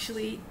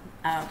 Actually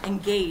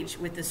engage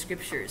with the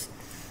scriptures.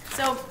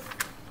 So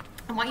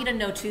I want you to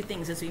know 2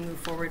 things as we move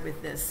forward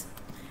with this.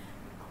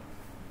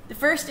 The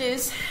first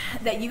is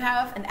that you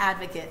have an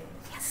advocate.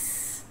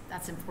 Yes,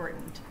 that's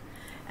important.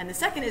 And the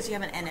second is you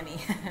have an enemy.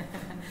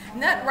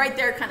 And that right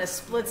there kind of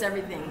splits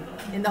everything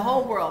in the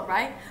whole world,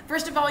 right?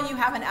 First of all, you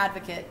have an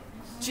advocate.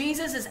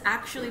 Jesus is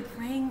actually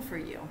praying for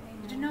you.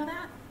 Did you know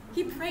that?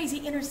 He prays,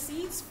 he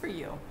intercedes for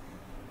you,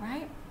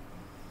 right?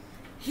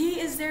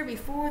 He is there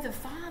before the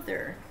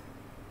Father,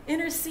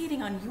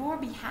 interceding on your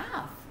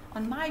behalf,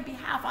 on my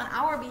behalf, on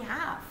our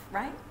behalf,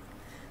 right?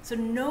 So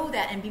know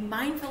that and be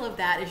mindful of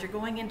that as you're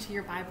going into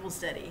your Bible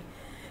study.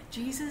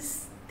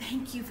 Jesus,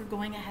 thank you for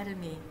going ahead of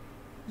me.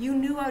 You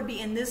knew I would be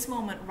in this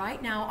moment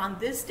right now on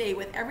this day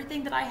with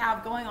everything that I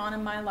have going on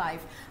in my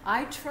life.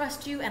 I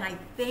trust you and I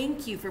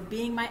thank you for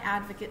being my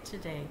advocate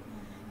today.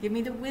 Give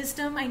me the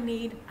wisdom I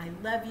need. I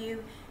love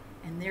you.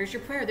 And there's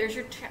your prayer. There's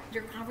your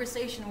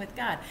conversation with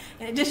God.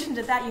 In addition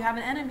to that, you have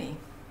an enemy.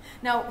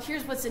 Now,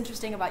 here's what's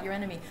interesting about your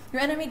enemy.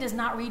 Your enemy does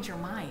not read your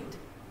mind.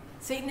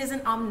 Satan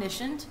isn't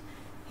omniscient.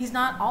 He's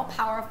not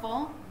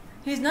all-powerful.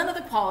 He's none of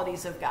the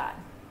qualities of God.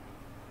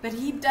 But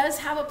he does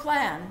have a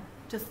plan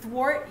to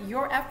thwart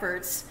your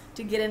efforts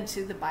to get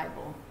into the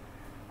Bible.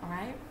 All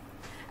right?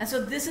 And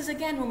so this is,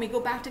 again, when we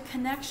go back to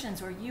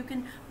connections where you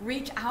can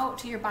reach out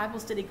to your Bible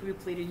study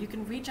group leader. You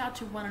can reach out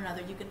to one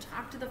another. You can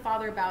talk to the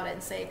Father about it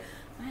and say,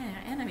 my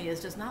enemy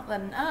is just not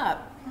letting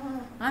up.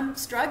 I'm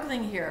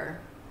struggling here,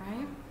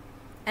 right?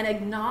 And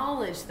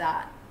acknowledge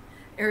that.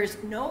 There is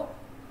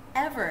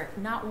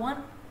not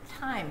one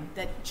time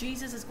that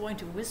Jesus is going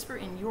to whisper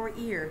in your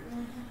ear,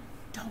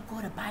 don't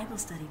go to Bible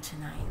study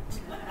tonight.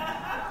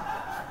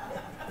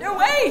 No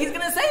way he's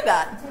going to say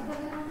that.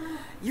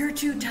 You're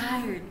too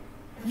tired.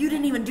 You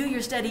didn't even do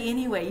your study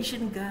anyway. You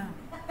shouldn't go.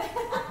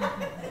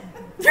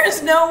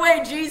 There's no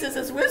way Jesus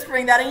is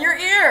whispering that in your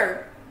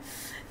ear.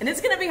 And it's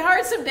going to be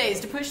hard some days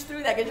to push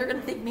through that because you're going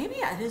to think, maybe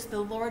it is the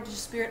Lord's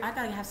Spirit. I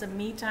got to have some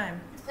me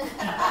time.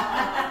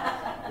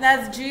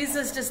 That's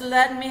Jesus just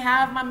letting me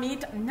have my me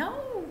time.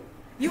 No.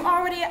 You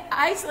already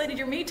isolated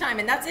your me time,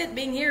 and that's it,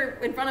 being here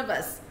in front of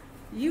us.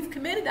 You've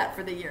committed that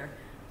for the year.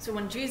 So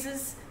when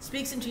Jesus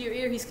speaks into your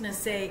ear, he's going to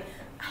say,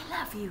 I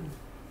love you.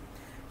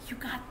 You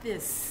got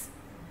this.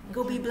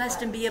 Go be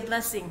blessed and be a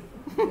blessing.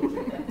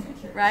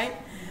 Right?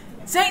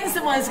 Satan's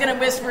the one who's going to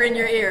whisper in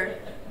your ear,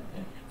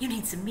 you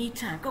need some me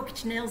time. Go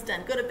get your nails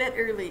done. Go to bed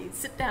early.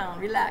 Sit down.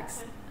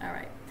 Relax. All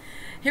right.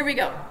 Here we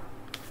go.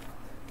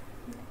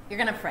 You're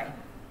going to pray.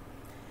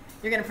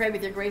 You're going to pray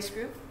with your grace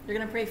group. You're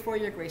going to pray for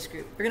your grace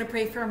group. You're going to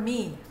pray for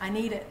me. I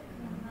need it.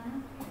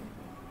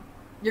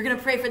 You're going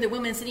to pray for the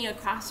women sitting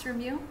across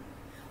from you.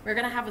 We're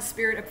going to have a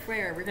spirit of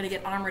prayer. We're going to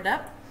get armored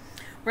up.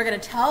 We're going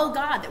to tell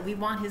God that we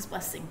want his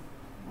blessing,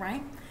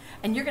 right?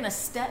 And you're going to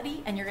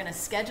study, and you're going to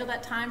schedule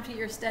that time to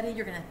your study.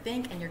 You're going to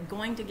think, and you're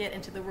going to get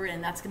into the word,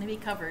 and that's going to be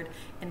covered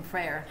in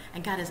prayer.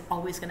 And God is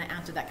always going to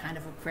answer that kind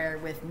of a prayer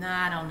with,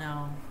 nah, I don't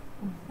know.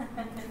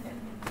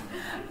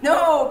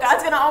 No,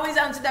 God's going to always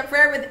answer that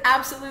prayer with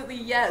absolutely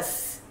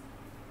yes.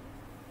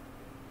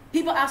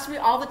 People ask me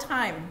all the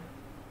time,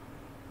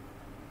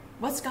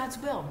 what's God's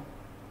will?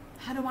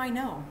 How do I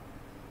know?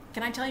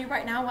 Can I tell you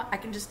right now? I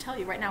can just tell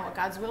you right now what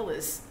God's will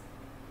is.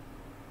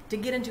 To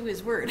get into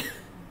his word.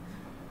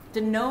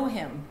 To know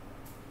him.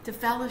 To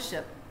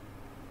fellowship.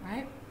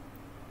 Right?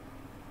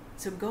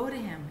 So go to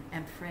him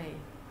and pray.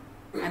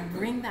 And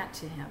bring that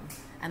to him.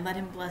 And let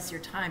him bless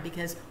your time.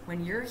 Because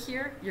when you're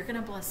here, you're going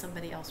to bless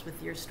somebody else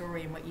with your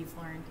story and what you've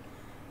learned.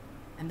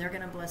 And they're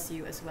going to bless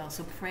you as well.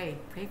 So pray.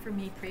 Pray for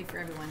me. Pray for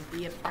everyone.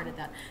 Be a part of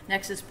that.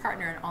 Next is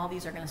partner. And all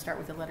these are going to start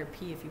with the letter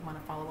P if you want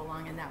to follow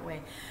along in that way.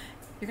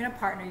 You're going to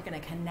partner. You're going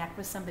to connect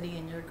with somebody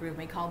in your group.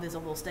 We call this a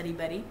little study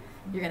buddy.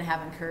 You're going to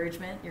have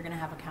encouragement. You're going to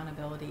have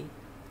accountability.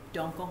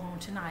 Don't go home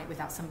tonight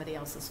without somebody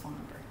else's phone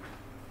number.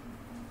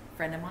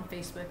 Friend them on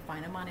Facebook.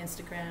 Find them on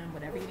Instagram.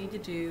 Whatever you need to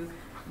do.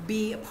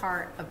 Be a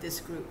part of this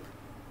group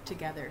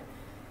together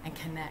and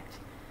connect.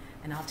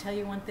 And I'll tell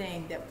you one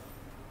thing that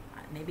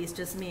maybe it's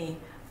just me,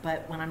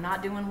 but when I'm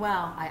not doing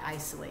well, I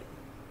isolate.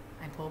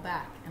 I pull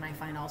back and I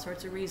find all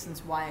sorts of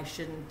reasons why I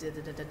shouldn't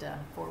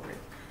forward.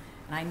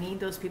 And I need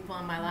those people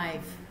in my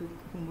life who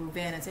move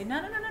in and say,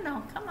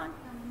 no, come on.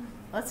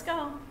 Let's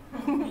go.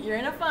 You're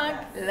in a funk.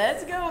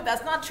 Let's go.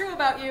 That's not true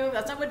about you.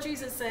 That's not what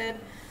Jesus said.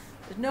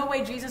 There's no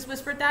way Jesus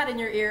whispered that in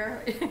your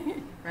ear.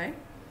 Right?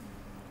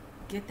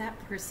 Get that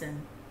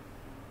person.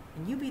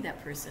 And you be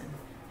that person.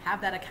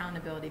 Have that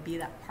accountability. Be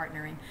that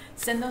partnering.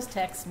 Send those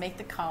texts. Make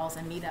the calls.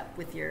 And meet up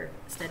with your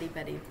study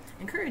buddy.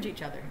 Encourage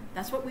each other.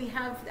 That's what we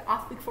have the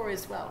off week for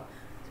as well.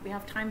 So we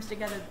have times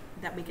together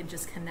that we can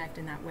just connect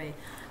in that way.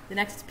 The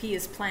next P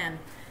is plan.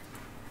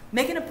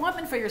 Make an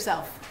appointment for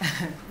yourself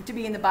to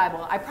be in the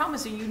Bible. I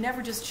promise you, you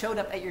never just showed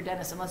up at your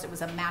dentist unless it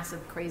was a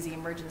massive, crazy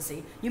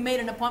emergency. You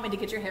made an appointment to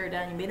get your hair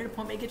done. You made an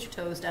appointment to get your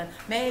toes done.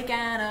 Make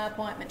an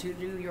appointment to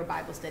do your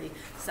Bible study.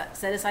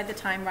 Set aside the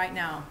time right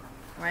now,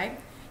 right?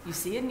 You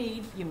see a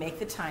need, you make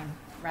the time,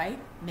 right?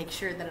 Make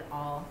sure that it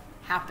all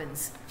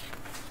happens.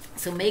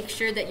 So make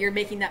sure that you're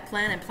making that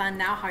plan and plan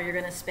now how you're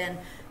going to spend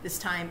this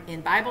time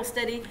in Bible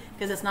study,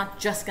 because it's not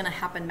just going to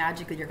happen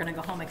magically. You're going to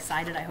go home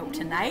excited, I hope,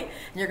 tonight,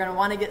 and you're going to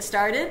want to get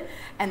started.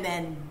 And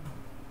then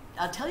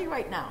I'll tell you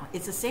right now,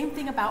 it's the same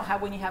thing about how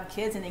when you have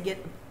kids and they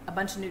get a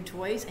bunch of new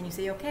toys and you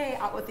say, okay,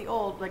 out with the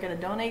old, we're going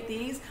to donate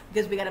these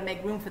because we got to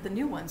make room for the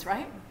new ones,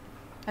 right?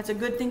 That's a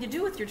good thing to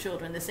do with your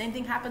children. The same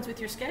thing happens with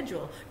your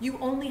schedule. You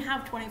only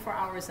have 24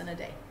 hours in a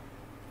day.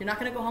 You're not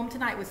going to go home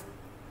tonight with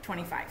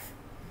 25.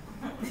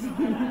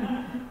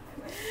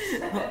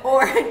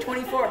 Or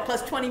 24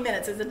 plus 20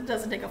 minutes, as it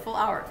doesn't take a full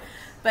hour.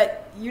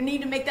 But you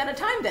need to make that a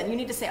time then. You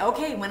need to say,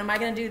 okay, when am I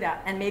going to do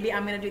that? And maybe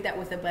I'm going to do that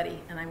with a buddy,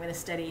 and I'm going to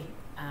study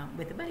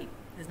with a buddy.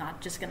 It's not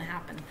just going to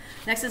happen.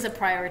 Next is a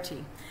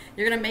priority.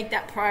 You're going to make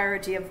that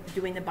priority of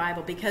doing the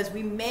Bible, because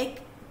we make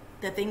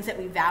the things that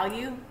we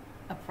value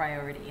a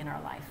priority in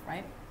our life,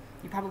 right?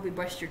 You probably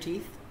brushed your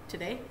teeth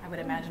today, I would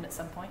imagine, at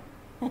some point,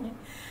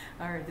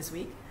 or this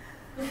week.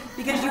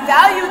 Because you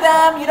value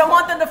them, you don't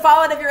want them to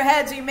fall out of your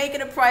head, so you make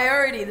it a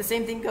priority. The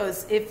same thing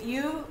goes.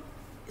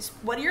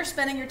 What you're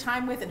spending your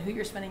time with and who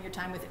you're spending your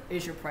time with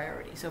is your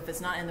priority. So if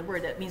it's not in the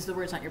Word, that means the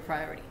Word's not your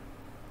priority.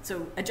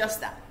 So adjust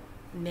that.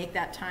 Make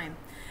that time.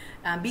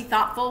 Be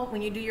thoughtful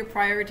when you do your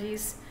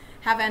priorities.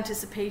 Have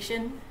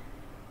anticipation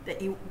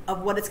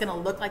of what it's going to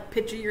look like.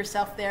 Picture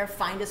yourself there.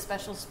 Find a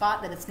special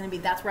spot that it's going to be,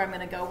 that's where I'm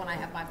going to go when I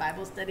have my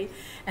Bible study.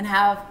 And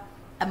have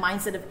a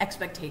mindset of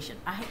expectation.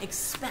 I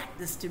expect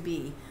this to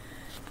be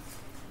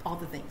all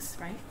the things,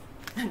 right?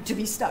 To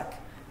be stuck,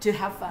 to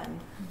have fun,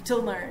 to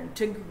learn,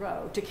 to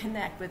grow, to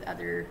connect with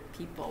other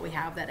people. We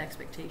have that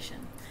expectation.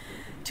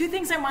 Two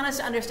things I want us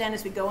to understand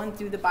as we go in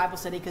through the Bible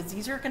study, because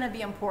these are going to be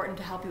important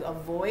to help you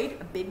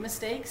avoid big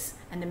mistakes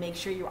and to make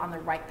sure you're on the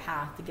right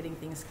path to getting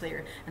things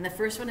clear. And the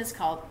first one is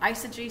called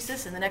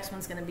eisegesis, and the next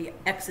one's going to be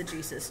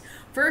exegesis.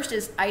 First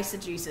is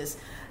eisegesis,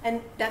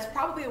 and that's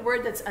probably a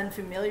word that's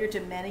unfamiliar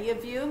to many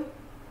of you.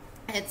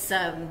 It's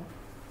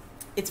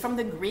from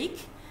the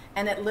Greek,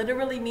 and it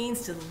literally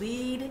means to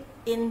lead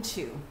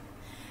into.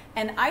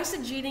 And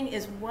eisegeting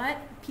is what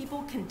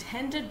people can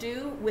tend to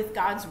do with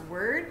God's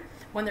word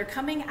when they're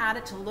coming at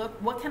it to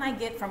look, what can I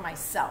get from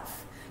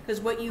myself? Because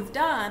what you've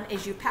done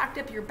is you packed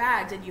up your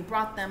bags and you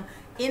brought them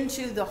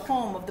into the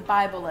home of the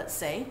Bible, let's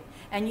say,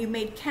 and you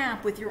made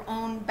camp with your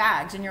own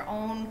bags and your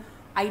own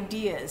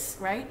ideas,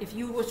 right? If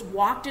you just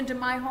walked into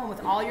my home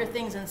with all your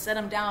things and set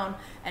them down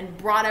and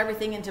brought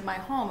everything into my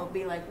home, it would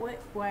be like, what?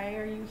 Why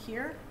are you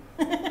here?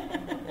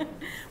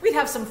 We'd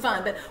have some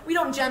fun, but we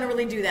don't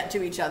generally do that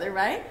to each other,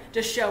 right?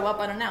 Just show up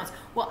unannounced.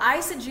 Well,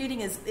 eisegeting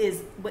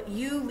is what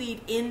you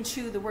lead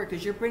into the word,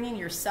 because you're bringing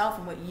yourself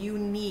and what you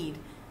need,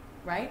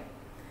 right?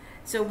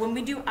 So when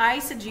we do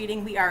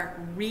eisegeting, we are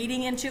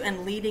reading into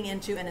and leading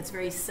into, and it's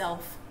very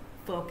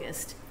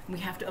self-focused. We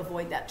have to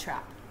avoid that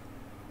trap.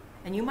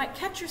 And you might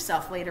catch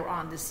yourself later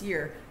on this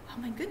year, oh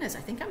my goodness,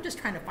 I think I'm just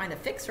trying to find a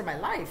fix for my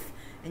life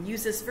and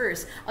use this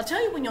verse. I'll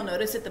tell you when you'll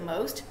notice it the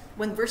most,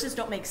 when verses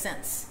don't make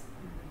sense.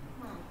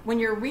 When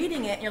you're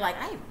reading it, you're like,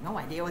 I have no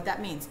idea what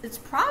that means. It's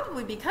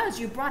probably because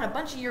you brought a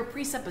bunch of your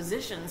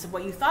presuppositions of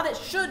what you thought it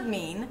should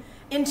mean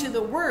into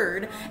the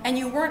word, and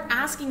you weren't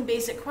asking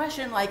basic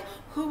question like,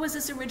 who was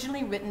this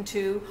originally written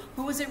to?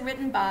 Who was it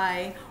written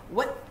by?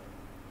 What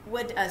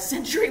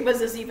century was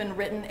this even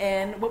written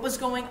in? What was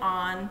going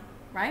on,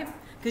 right?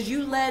 Because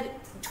you led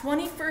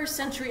 21st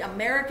century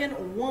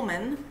American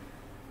woman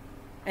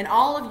and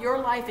all of your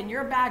life and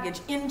your baggage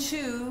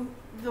into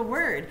the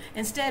word.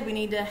 Instead, we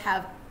need to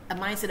have a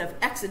mindset of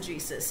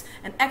exegesis.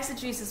 And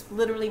exegesis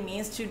literally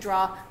means to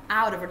draw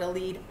out of, or to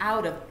lead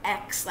out of.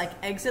 Like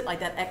exit, like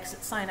that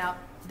exit sign out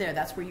there.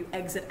 That's where you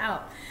exit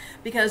out.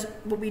 Because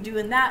what we do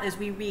in that is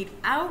we read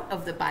out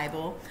of the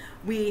Bible.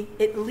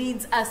 It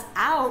leads us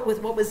out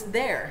with what was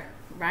there,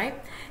 right?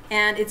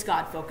 And it's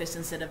God-focused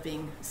instead of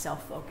being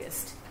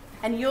self-focused.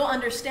 And you'll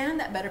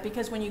understand that better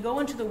because when you go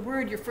into the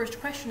Word, your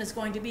first question is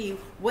going to be,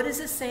 what does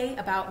it say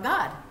about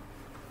God?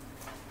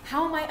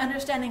 How am I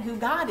understanding who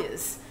God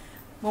is?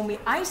 When we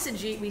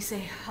eisegete, we say,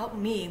 help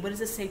me. What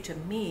does it say to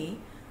me?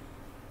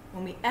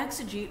 When we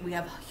exegete, we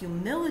have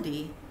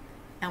humility,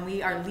 and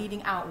we are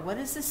leading out. What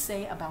does this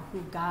say about who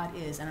God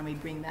is? And then we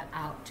bring that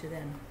out to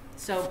them.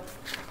 So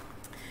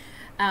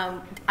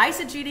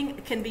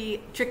eisegeting can be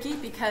tricky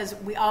because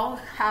we all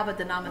have a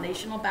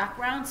denominational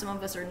background. Some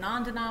of us are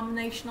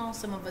non-denominational.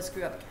 Some of us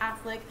grew up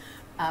Catholic,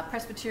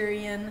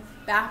 Presbyterian,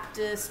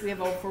 Baptist. We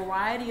have a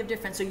variety of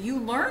different. So you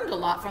learned a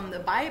lot from the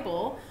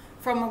Bible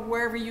from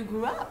wherever you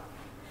grew up.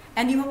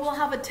 And you will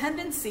have a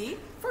tendency,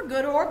 for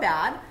good or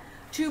bad,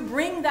 to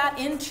bring that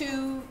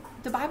into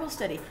the Bible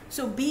study.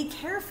 So be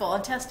careful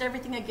and test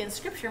everything against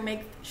Scripture.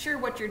 Make sure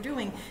what you're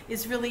doing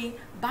is really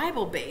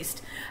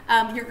Bible-based.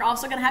 You're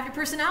also going to have your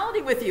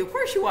personality with you. Of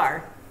course you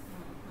are.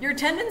 Your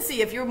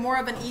tendency, if you're more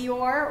of an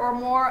Eeyore or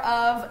more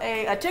of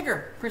a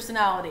Tigger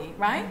personality,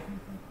 right?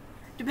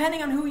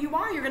 Depending on who you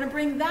are, you're going to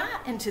bring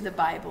that into the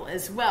Bible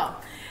as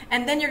well.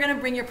 And then you're going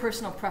to bring your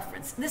personal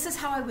preference. This is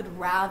how I would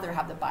rather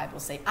have the Bible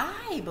say,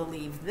 I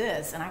believe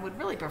this, and I would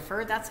really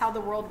prefer that's how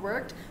the world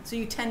worked. So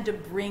you tend to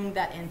bring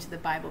that into the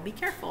Bible. Be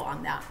careful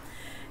on that.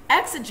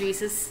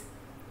 Exegesis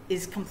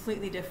is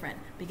completely different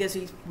because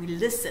we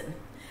listen.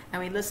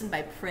 And we listen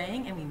by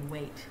praying and we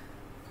wait.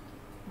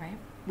 Right?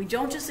 We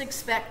don't just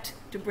expect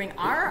to bring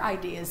our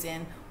ideas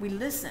in. We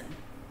listen.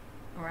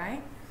 All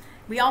right?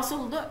 We also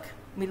look.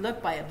 We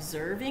look by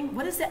observing.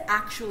 What is it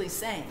actually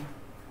saying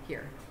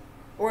here?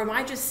 Or am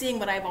I just seeing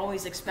what I've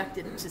always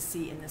expected to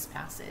see in this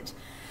passage?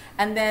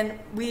 And then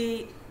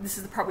this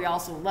is the part we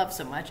also love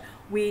so much,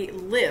 we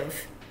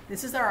live.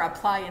 This is our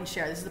apply and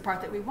share. This is the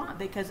part that we want,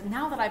 because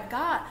now that I've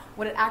got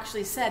what it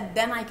actually said,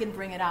 then I can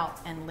bring it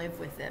out and live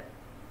with it.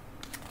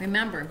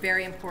 Remember,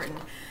 very important,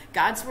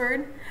 God's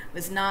word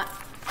was not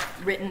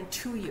written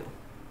to you,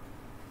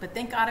 but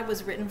thank God it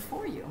was written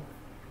for you.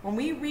 When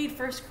we read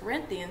 1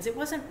 Corinthians, it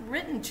wasn't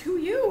written to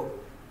you.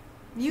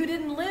 You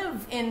didn't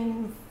live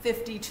in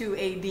 52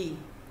 AD,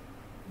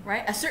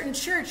 right? A certain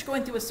church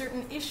going through a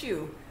certain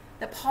issue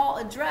that Paul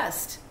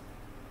addressed.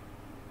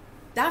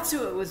 That's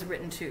who it was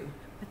written to.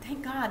 But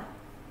thank God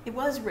it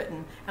was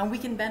written, and we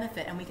can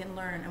benefit, and we can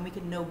learn, and we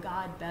can know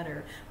God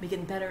better. We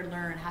can better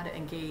learn how to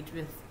engage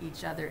with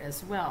each other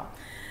as well.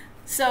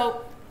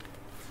 So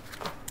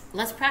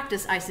let's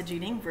practice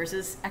eisegeting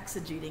versus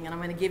exegeting. And I'm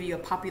going to give you a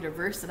popular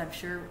verse that I'm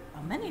sure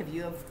many of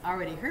you have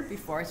already heard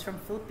before. It's from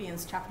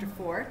Philippians chapter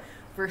 4,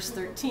 verse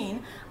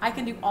 13. I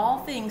can do all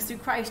things through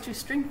Christ who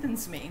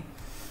strengthens me.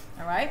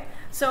 All right?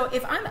 So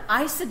if I'm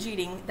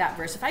eisegeting that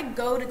verse, if I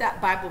go to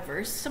that Bible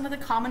verse, some of the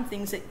common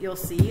things that you'll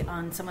see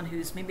on someone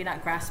who's maybe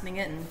not grasping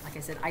it, and like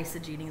I said,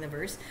 eisegeting the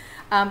verse,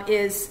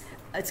 is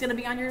it's going to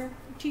be on your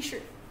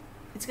t-shirt.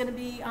 It's going to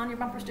be on your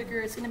bumper sticker.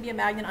 It's going to be a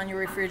magnet on your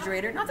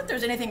refrigerator. Not that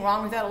there's anything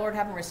wrong with that. Lord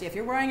have mercy. If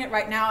you're wearing it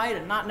right now, I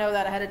did not know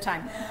that ahead of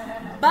time.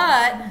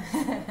 But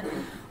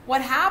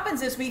what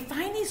happens is we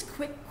find these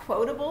quick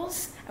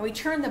quotables, and we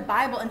turn the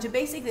Bible into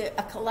basically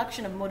a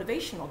collection of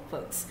motivational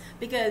quotes.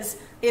 Because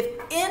if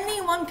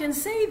anyone can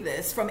say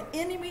this from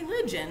any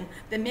religion,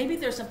 then maybe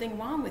there's something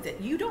wrong with it.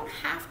 You don't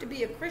have to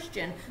be a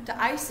Christian to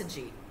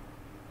eisegete.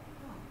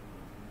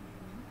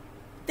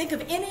 think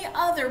of any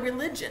other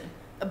religion.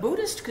 A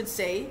Buddhist could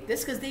say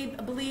this because they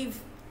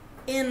believe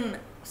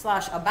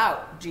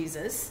in/about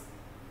Jesus.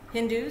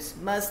 Hindus,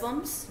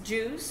 Muslims,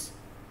 Jews,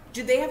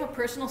 do they have a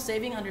personal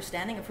saving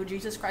understanding of who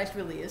Jesus Christ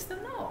really is?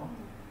 No.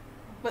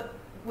 But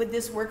would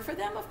this work for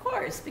them? Of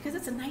course, because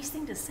it's a nice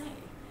thing to say.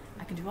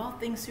 I can do all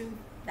things through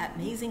that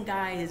amazing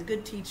guy, his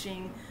good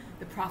teaching,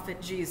 the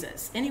prophet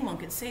Jesus. Anyone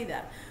could say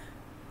that.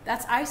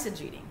 That's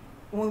eisegeting.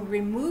 When we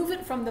remove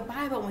it from the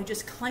Bible and we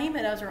just claim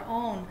it as our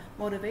own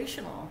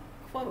motivational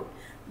quote,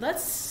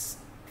 let's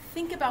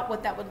think about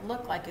what that would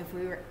look like if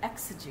we were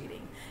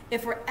exegeting.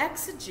 If we're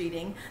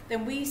exegeting,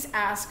 then we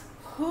ask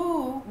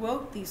who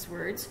wrote these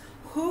words,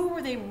 who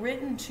were they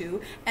written to,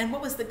 and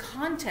what was the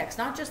context,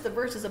 not just the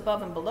verses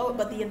above and below it,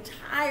 but the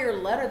entire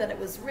letter that it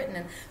was written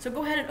in. So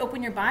go ahead and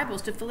open your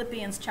Bibles to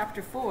Philippians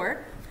chapter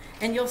 4,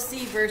 and you'll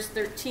see verse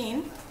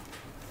 13.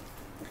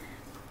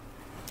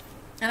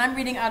 And I'm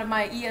reading out of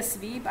my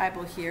ESV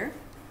Bible here.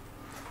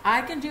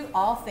 I can do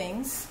all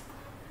things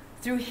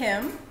through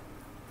him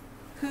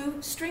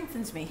who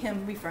strengthens me,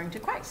 him referring to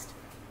Christ.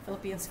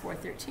 Philippians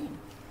 4:13.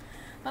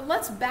 But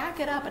let's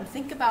back it up and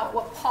think about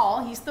what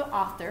Paul, he's the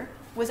author,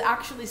 was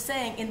actually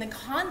saying in the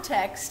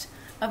context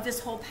of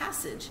this whole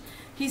passage.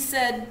 He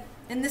said,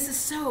 and this is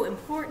so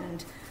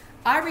important,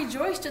 I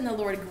rejoiced in the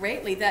Lord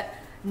greatly that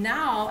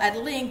now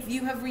at length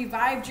you have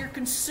revived your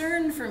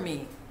concern for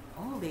me.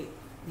 Oh, they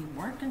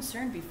weren't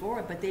concerned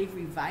before, but they've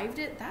revived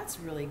it? That's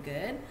really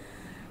good.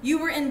 You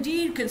were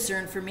indeed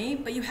concerned for me,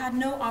 but you had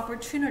no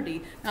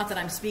opportunity. Not that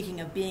I'm speaking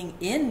of being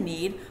in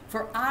need,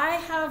 for I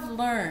have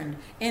learned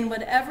in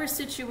whatever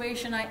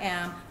situation I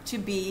am to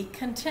be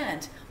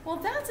content. Well,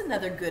 that's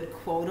another good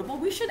quotable.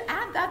 We should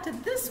add that to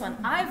this one.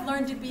 I've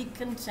learned to be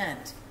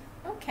content.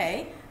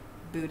 Okay,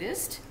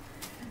 Buddhist.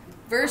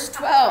 Verse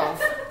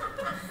 12.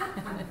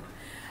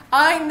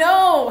 I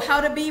know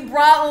how to be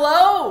brought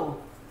low,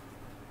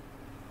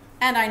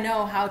 and I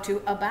know how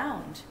to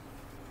abound.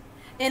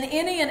 In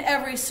any and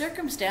every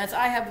circumstance,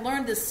 I have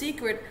learned the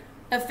secret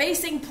of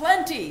facing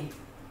plenty.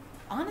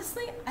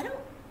 Honestly, I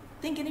don't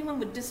think anyone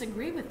would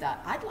disagree with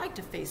that. I'd like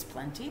to face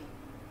plenty.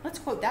 Let's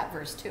quote that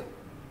verse too.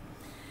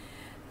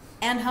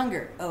 And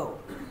hunger. Oh,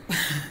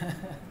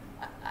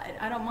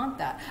 I don't want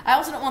that. I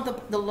also don't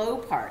want the low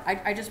part.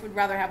 I just would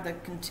rather have the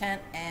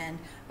content and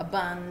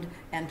abund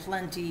and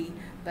plenty.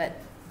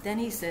 But then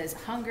he says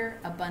hunger,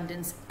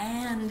 abundance,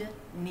 and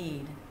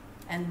need.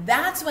 And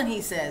that's when he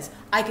says,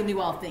 I can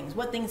do all things.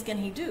 What things can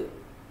he do?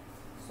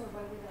 So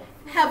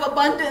have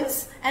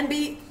abundance and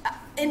be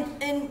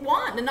in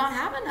want and not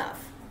have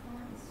enough.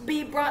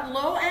 Be brought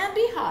low and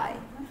be high.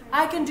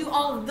 I can do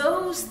all of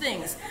those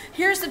things.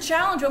 Here's the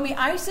challenge when we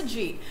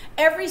eisegete.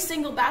 Every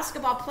single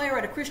basketball player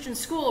at a Christian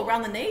school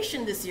around the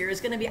nation this year is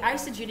going to be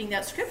eisegeting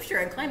that scripture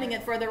and claiming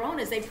it for their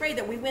own as they pray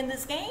that we win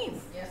this game.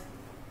 Yes.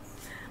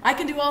 I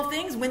can do all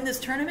things, win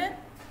this tournament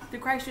through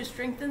Christ who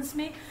strengthens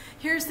me.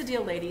 Here's the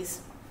deal,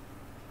 ladies.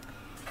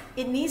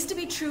 It needs to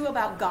be true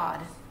about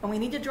God, and we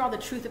need to draw the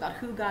truth about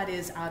who God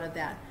is out of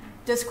that.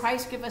 Does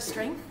Christ give us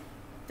strength?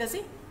 Does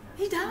he?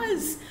 He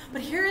does.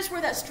 But here's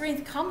where that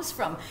strength comes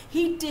from.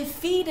 He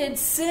defeated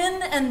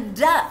sin and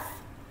death.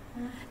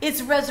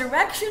 It's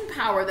resurrection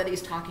power that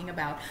he's talking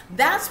about.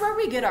 That's where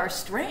we get our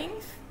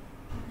strength.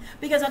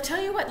 Because I'll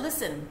tell you what,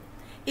 listen,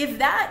 if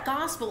that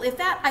gospel, if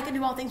that I can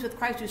do all things with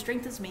Christ who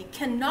strengthens me,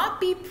 cannot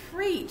be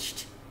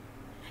preached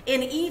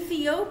in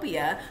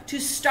Ethiopia to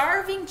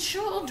starving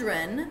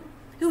children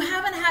who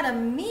haven't had a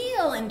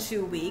meal in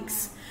 2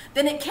 weeks,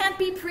 then it can't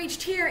be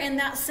preached here in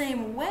that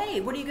same way.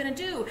 What are you going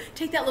to do?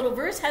 Take that little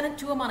verse, hand it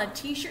to them on a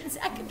t-shirt and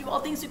say, I can do all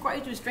things through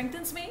Christ who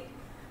strengthens me?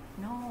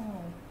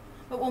 No.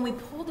 But when we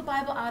pull the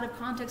Bible out of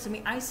context and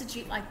we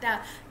eisegete like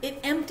that, it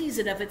empties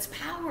it of its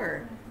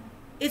power.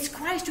 It's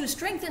Christ who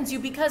strengthens you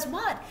because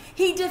what?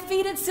 He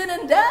defeated sin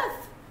and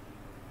death.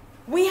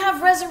 We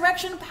have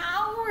resurrection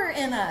power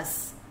in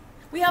us.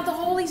 We have the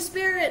Holy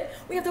Spirit.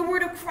 We have the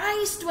Word of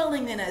Christ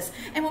dwelling in us.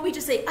 And when we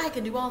just say, I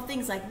can do all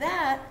things like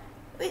that,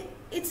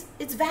 it's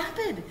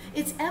vapid.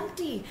 It's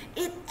empty.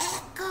 It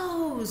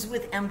echoes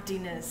with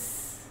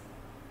emptiness.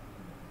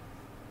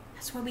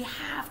 That's why we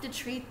have to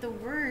treat the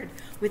Word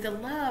with the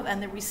love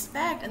and the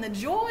respect and the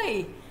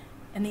joy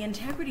and the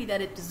integrity that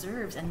it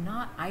deserves and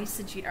not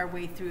eisegete our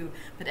way through,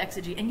 but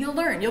exegete. And you'll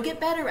learn. You'll get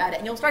better at it.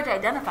 And you'll start to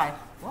identify,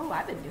 whoa,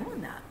 I've been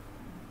doing that.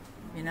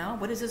 You know,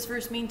 what does this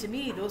verse mean to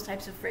me? Those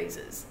types of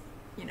phrases.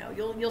 You know,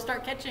 you'll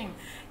start catching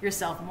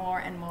yourself more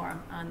and more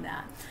on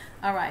that.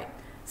 All right.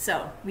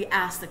 So we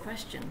ask the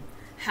question,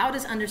 how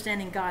does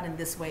understanding God in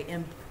this way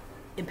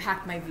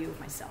impact my view of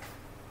myself?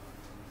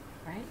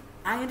 Right?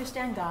 I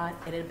understand God,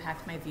 it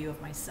impacts my view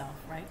of myself,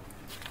 right?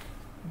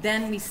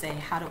 Then we say,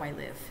 how do I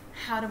live?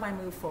 How do I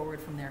move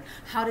forward from there?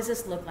 How does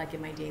this look like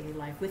in my daily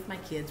life with my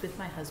kids, with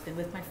my husband,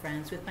 with my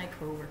friends, with my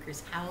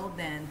coworkers? How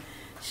then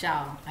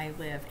shall I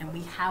live? And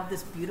we have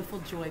this beautiful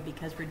joy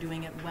because we're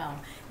doing it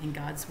well in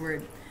God's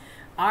Word.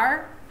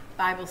 Our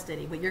Bible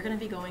study, what you're going to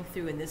be going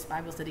through in this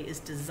Bible study is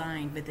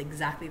designed with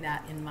exactly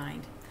that in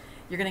mind.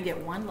 You're going to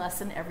get one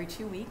lesson every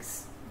 2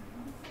 weeks.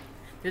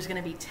 There's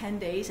going to be 10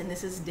 days, and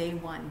this is day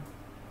 1.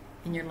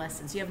 in your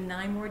lessons. You have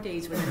 9 more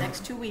days with the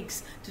next 2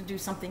 weeks to do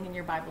something in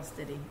your Bible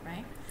study,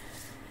 right?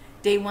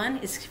 Day 1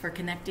 is for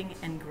connecting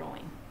and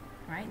growing,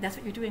 right? That's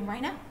what you're doing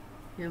right now.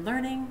 You're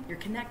learning, you're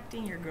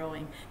connecting, you're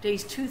growing.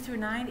 Days 2 through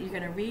 9, you're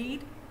going to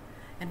read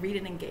and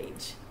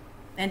engage.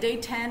 And day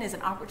 10 is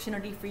an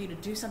opportunity for you to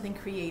do something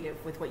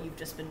creative with what you've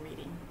just been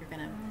reading. You're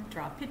going to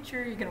draw a picture,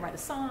 you're going to write a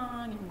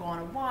song, you can go on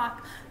a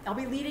walk. I'll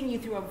be leading you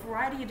through a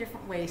variety of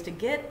different ways to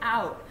get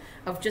out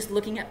of just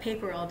looking at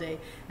paper all day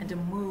and to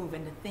move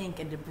and to think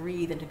and to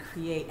breathe and to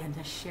create and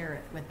to share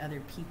it with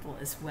other people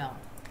as well.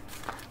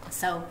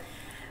 So,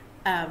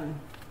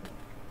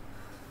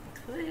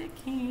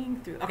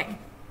 clicking through. Okay.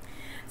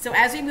 So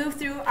as we move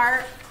through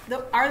our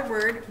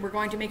word, we're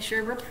going to make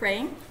sure we're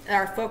praying.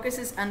 Our focus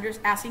is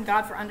asking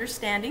God for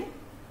understanding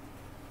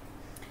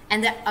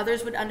and that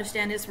others would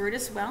understand his word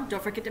as well.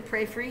 Don't forget to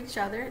pray for each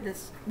other.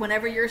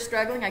 Whenever you're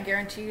struggling, I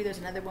guarantee you there's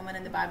another woman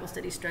in the Bible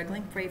study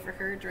struggling. Pray for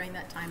her during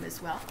that time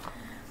as well.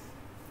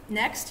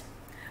 Next,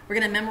 we're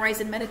going to memorize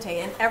and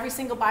meditate. And every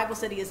single Bible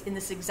study is in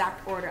this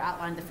exact order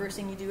outlined. The first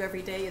thing you do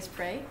every day is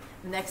pray.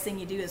 The next thing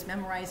you do is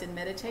memorize and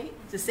meditate.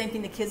 It's the same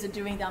thing the kids are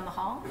doing down the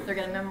hall. They're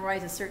going to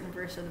memorize a certain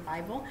verse of the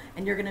Bible,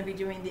 and you're going to be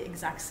doing the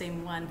exact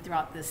same one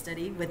throughout the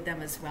study with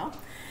them as well.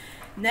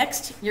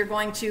 Next, you're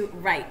going to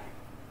write.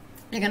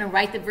 You're going to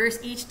write the verse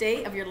each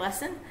day of your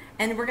lesson,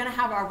 and we're going to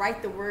have our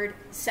Write the Word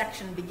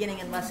section beginning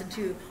in Lesson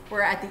 2,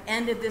 where at the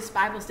end of this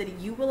Bible study,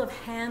 you will have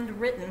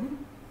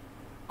handwritten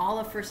all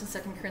of 1st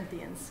and 2nd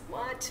Corinthians.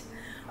 What?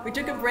 We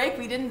took a break.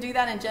 We didn't do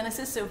that in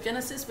Genesis. So if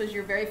Genesis was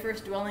your very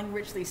first dwelling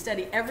richly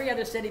study, every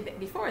other study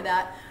before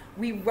that,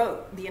 we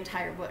wrote the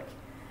entire book.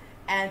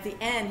 And at the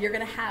end, you're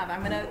going to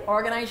I'm going to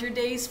organize your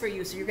days for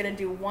you. So you're going to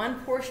do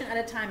one portion at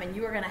a time, and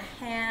you are going to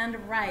hand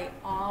write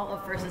all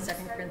of 1st and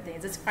 2nd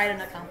Corinthians. It's quite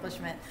an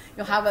accomplishment.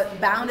 You'll have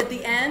it bound at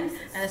the end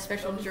and a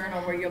special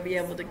journal where you'll be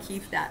able to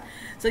keep that.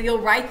 So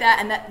you'll write that,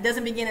 and that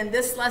doesn't begin in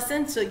this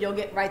lesson, so you'll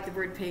Write the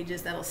Word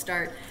pages that'll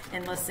start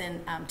in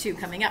Lesson 2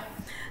 coming up.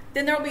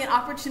 Then there will be an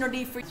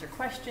opportunity for your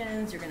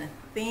questions. You're going to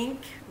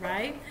think,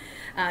 right?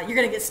 You're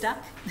going to get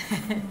stuck.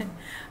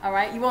 All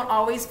right? You won't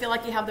always feel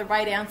like you have the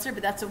right answer,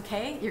 but that's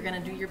okay. You're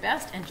going to do your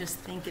best and just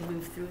think and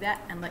move through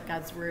that and let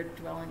God's word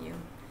dwell in you.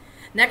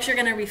 Next, you're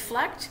going to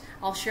reflect.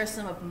 I'll share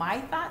some of my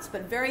thoughts,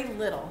 but very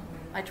little.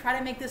 I try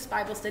to make this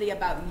Bible study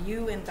about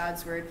you and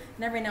God's word,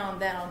 and every now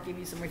and then I'll give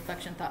you some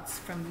reflection thoughts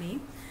from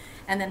me.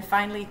 And then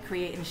finally,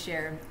 create and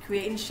share.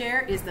 Create and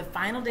share is the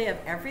final day of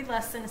every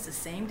lesson. It's the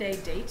same day,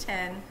 day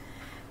 10.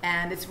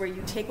 And it's where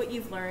you take what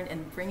you've learned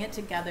and bring it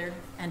together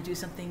and do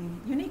something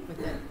unique with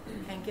it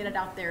and get it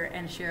out there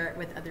and share it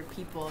with other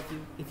people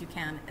if you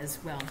can as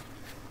well.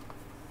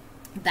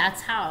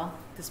 That's how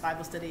this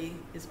Bible study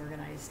is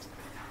organized.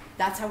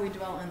 That's how we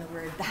dwell in the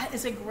Word. That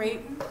is a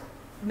great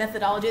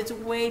methodology. It's a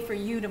way for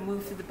you to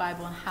move through the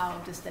Bible and how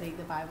to study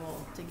the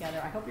Bible together.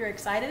 I hope you're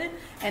excited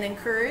and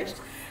encouraged.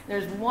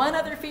 There's one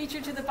other feature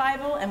to the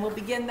Bible, and we'll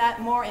begin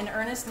that more in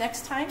earnest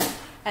next time,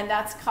 and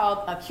that's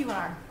called a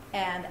Q&R.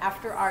 And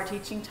after our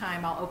teaching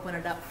time, I'll open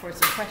it up for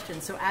some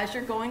questions. So as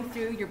you're going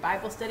through your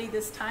Bible study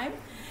this time,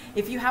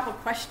 if you have a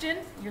question,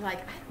 you're like,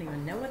 I don't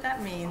even know what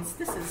that means.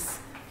 This is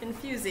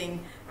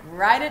confusing.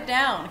 Write it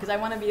down, because I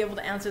want to be able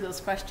to answer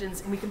those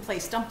questions, and we can play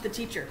Stump the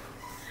Teacher.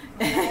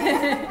 And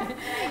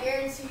I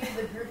guarantee you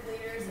the group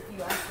leaders, if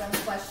you ask them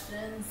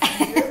questions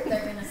in the group,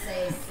 they're going to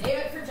say, save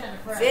it for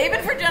Jennifer. Save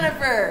it for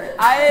Jennifer.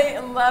 I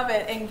love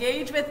it.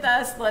 Engage with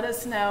us. Let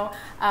us know.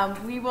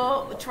 We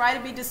will try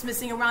to be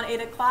dismissing around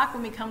 8 o'clock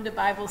when we come to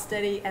Bible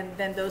study, and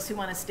then those who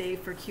want to stay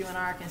for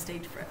Q&R can stay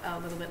for a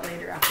little bit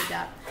later after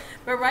that.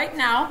 But right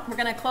now, we're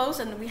going to close,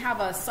 and we have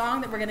a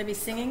song that we're going to be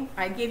singing.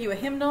 I gave you a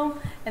hymnal,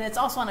 and it's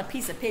also on a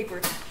piece of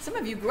paper. Some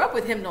of you grew up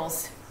with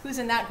hymnals. Who's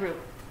in that group?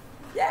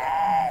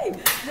 Yay!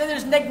 Then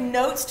there's like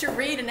notes to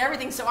read and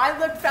everything. So I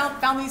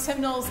found these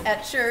hymnals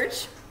at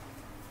church.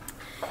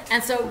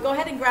 And so go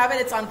ahead and grab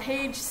it. It's on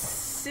page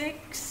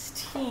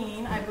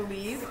 16, I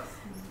believe,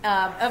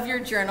 of your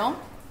journal.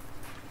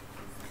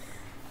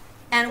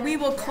 And we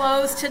will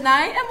close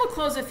tonight, and we'll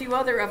close a few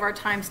other of our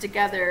times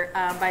together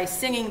by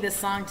singing this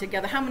song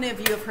together. How many of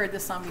you have heard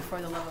this song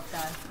before, The Love of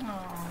God?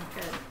 Oh,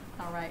 good.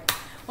 All right.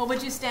 Well,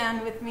 would you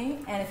stand with me?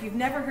 And if you've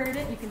never heard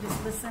it, you can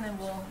just listen, and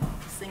we'll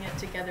sing it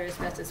together as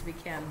best as we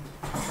can.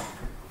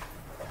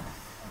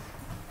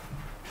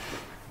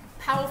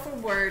 Powerful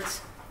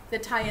words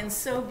that tie in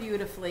so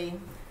beautifully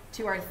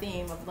to our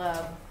theme of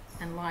love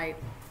and light.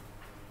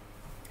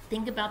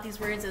 Think about these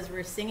words as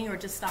we're singing, or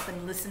just stop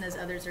and listen as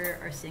others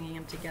are singing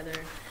them together.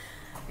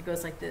 It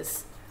goes like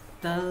this.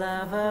 The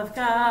love of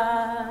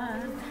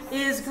God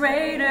is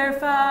greater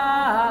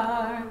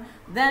far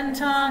than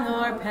tongue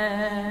or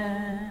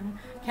pen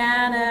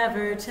can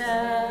ever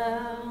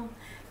tell.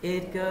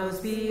 It goes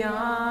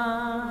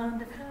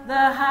beyond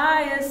the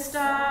highest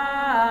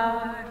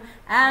star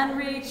and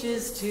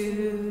reaches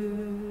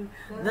to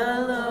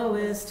the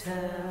lowest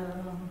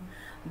hell.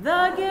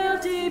 The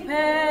guilty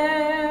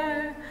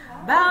pair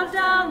bowed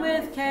down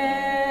with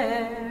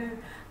care.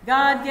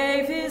 God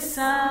gave his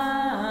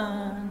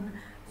Son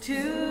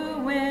to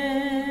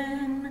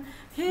win.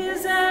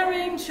 His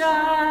erring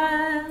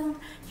child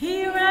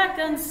he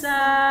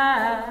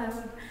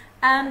reconciled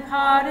and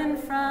pardoned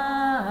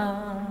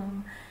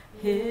from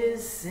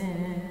his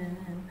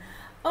sin.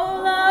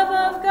 O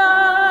love of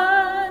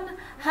God,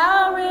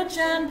 how rich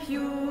and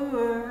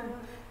pure,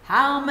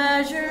 how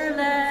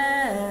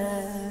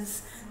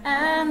measureless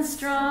and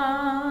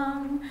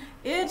strong,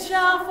 it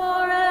shall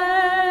forevermore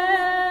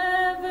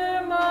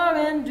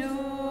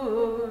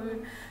endure,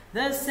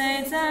 the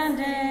saints and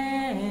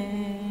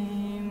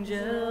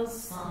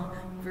angels' song.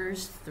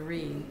 Verse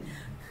 3,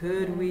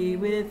 could we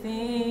with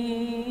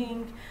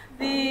ink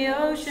the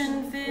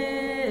ocean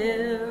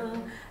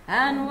fill,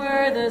 and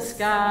were the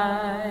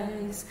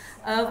skies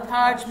of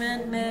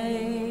parchment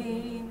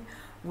made,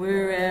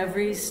 were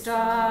every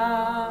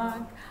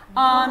stalk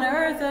on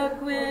earth a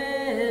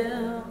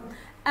quill,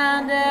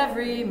 and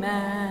every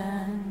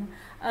man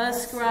a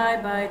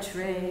scribe by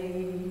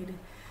trade,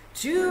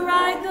 to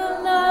write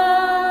the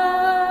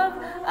love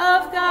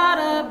of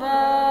God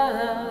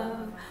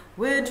above,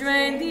 would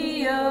drain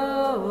the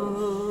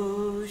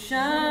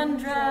ocean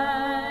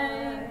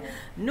dry,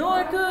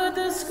 nor could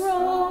the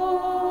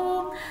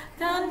scroll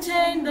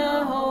contain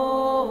the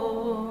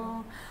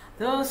whole,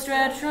 though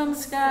stretched from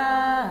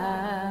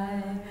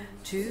sky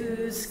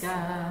to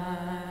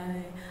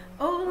sky.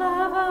 O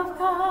love of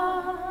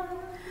God,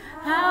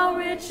 how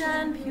rich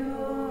and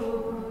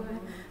pure,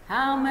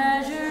 how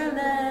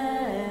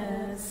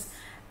measureless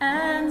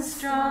and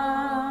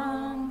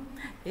strong,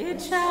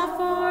 it shall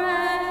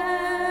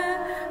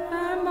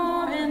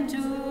forevermore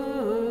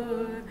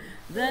endure,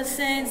 the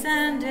saints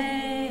and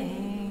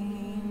angels'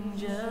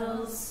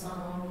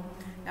 song.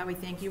 God, we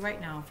thank you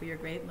right now for your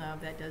great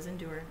love that does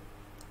endure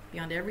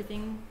beyond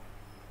everything,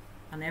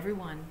 on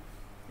everyone.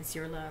 It's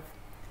your love.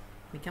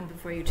 We come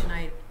before you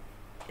tonight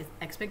with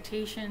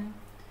expectation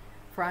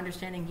for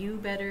understanding you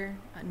better,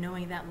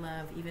 knowing that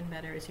love even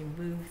better as we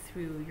move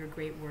through your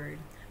great word.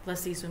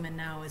 Bless these women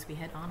now as we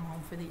head on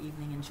home for the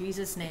evening. In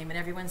Jesus' name. And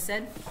everyone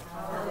said,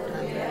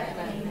 Hallelujah.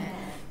 Amen.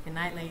 Good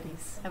night,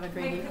 ladies. Have a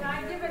great evening.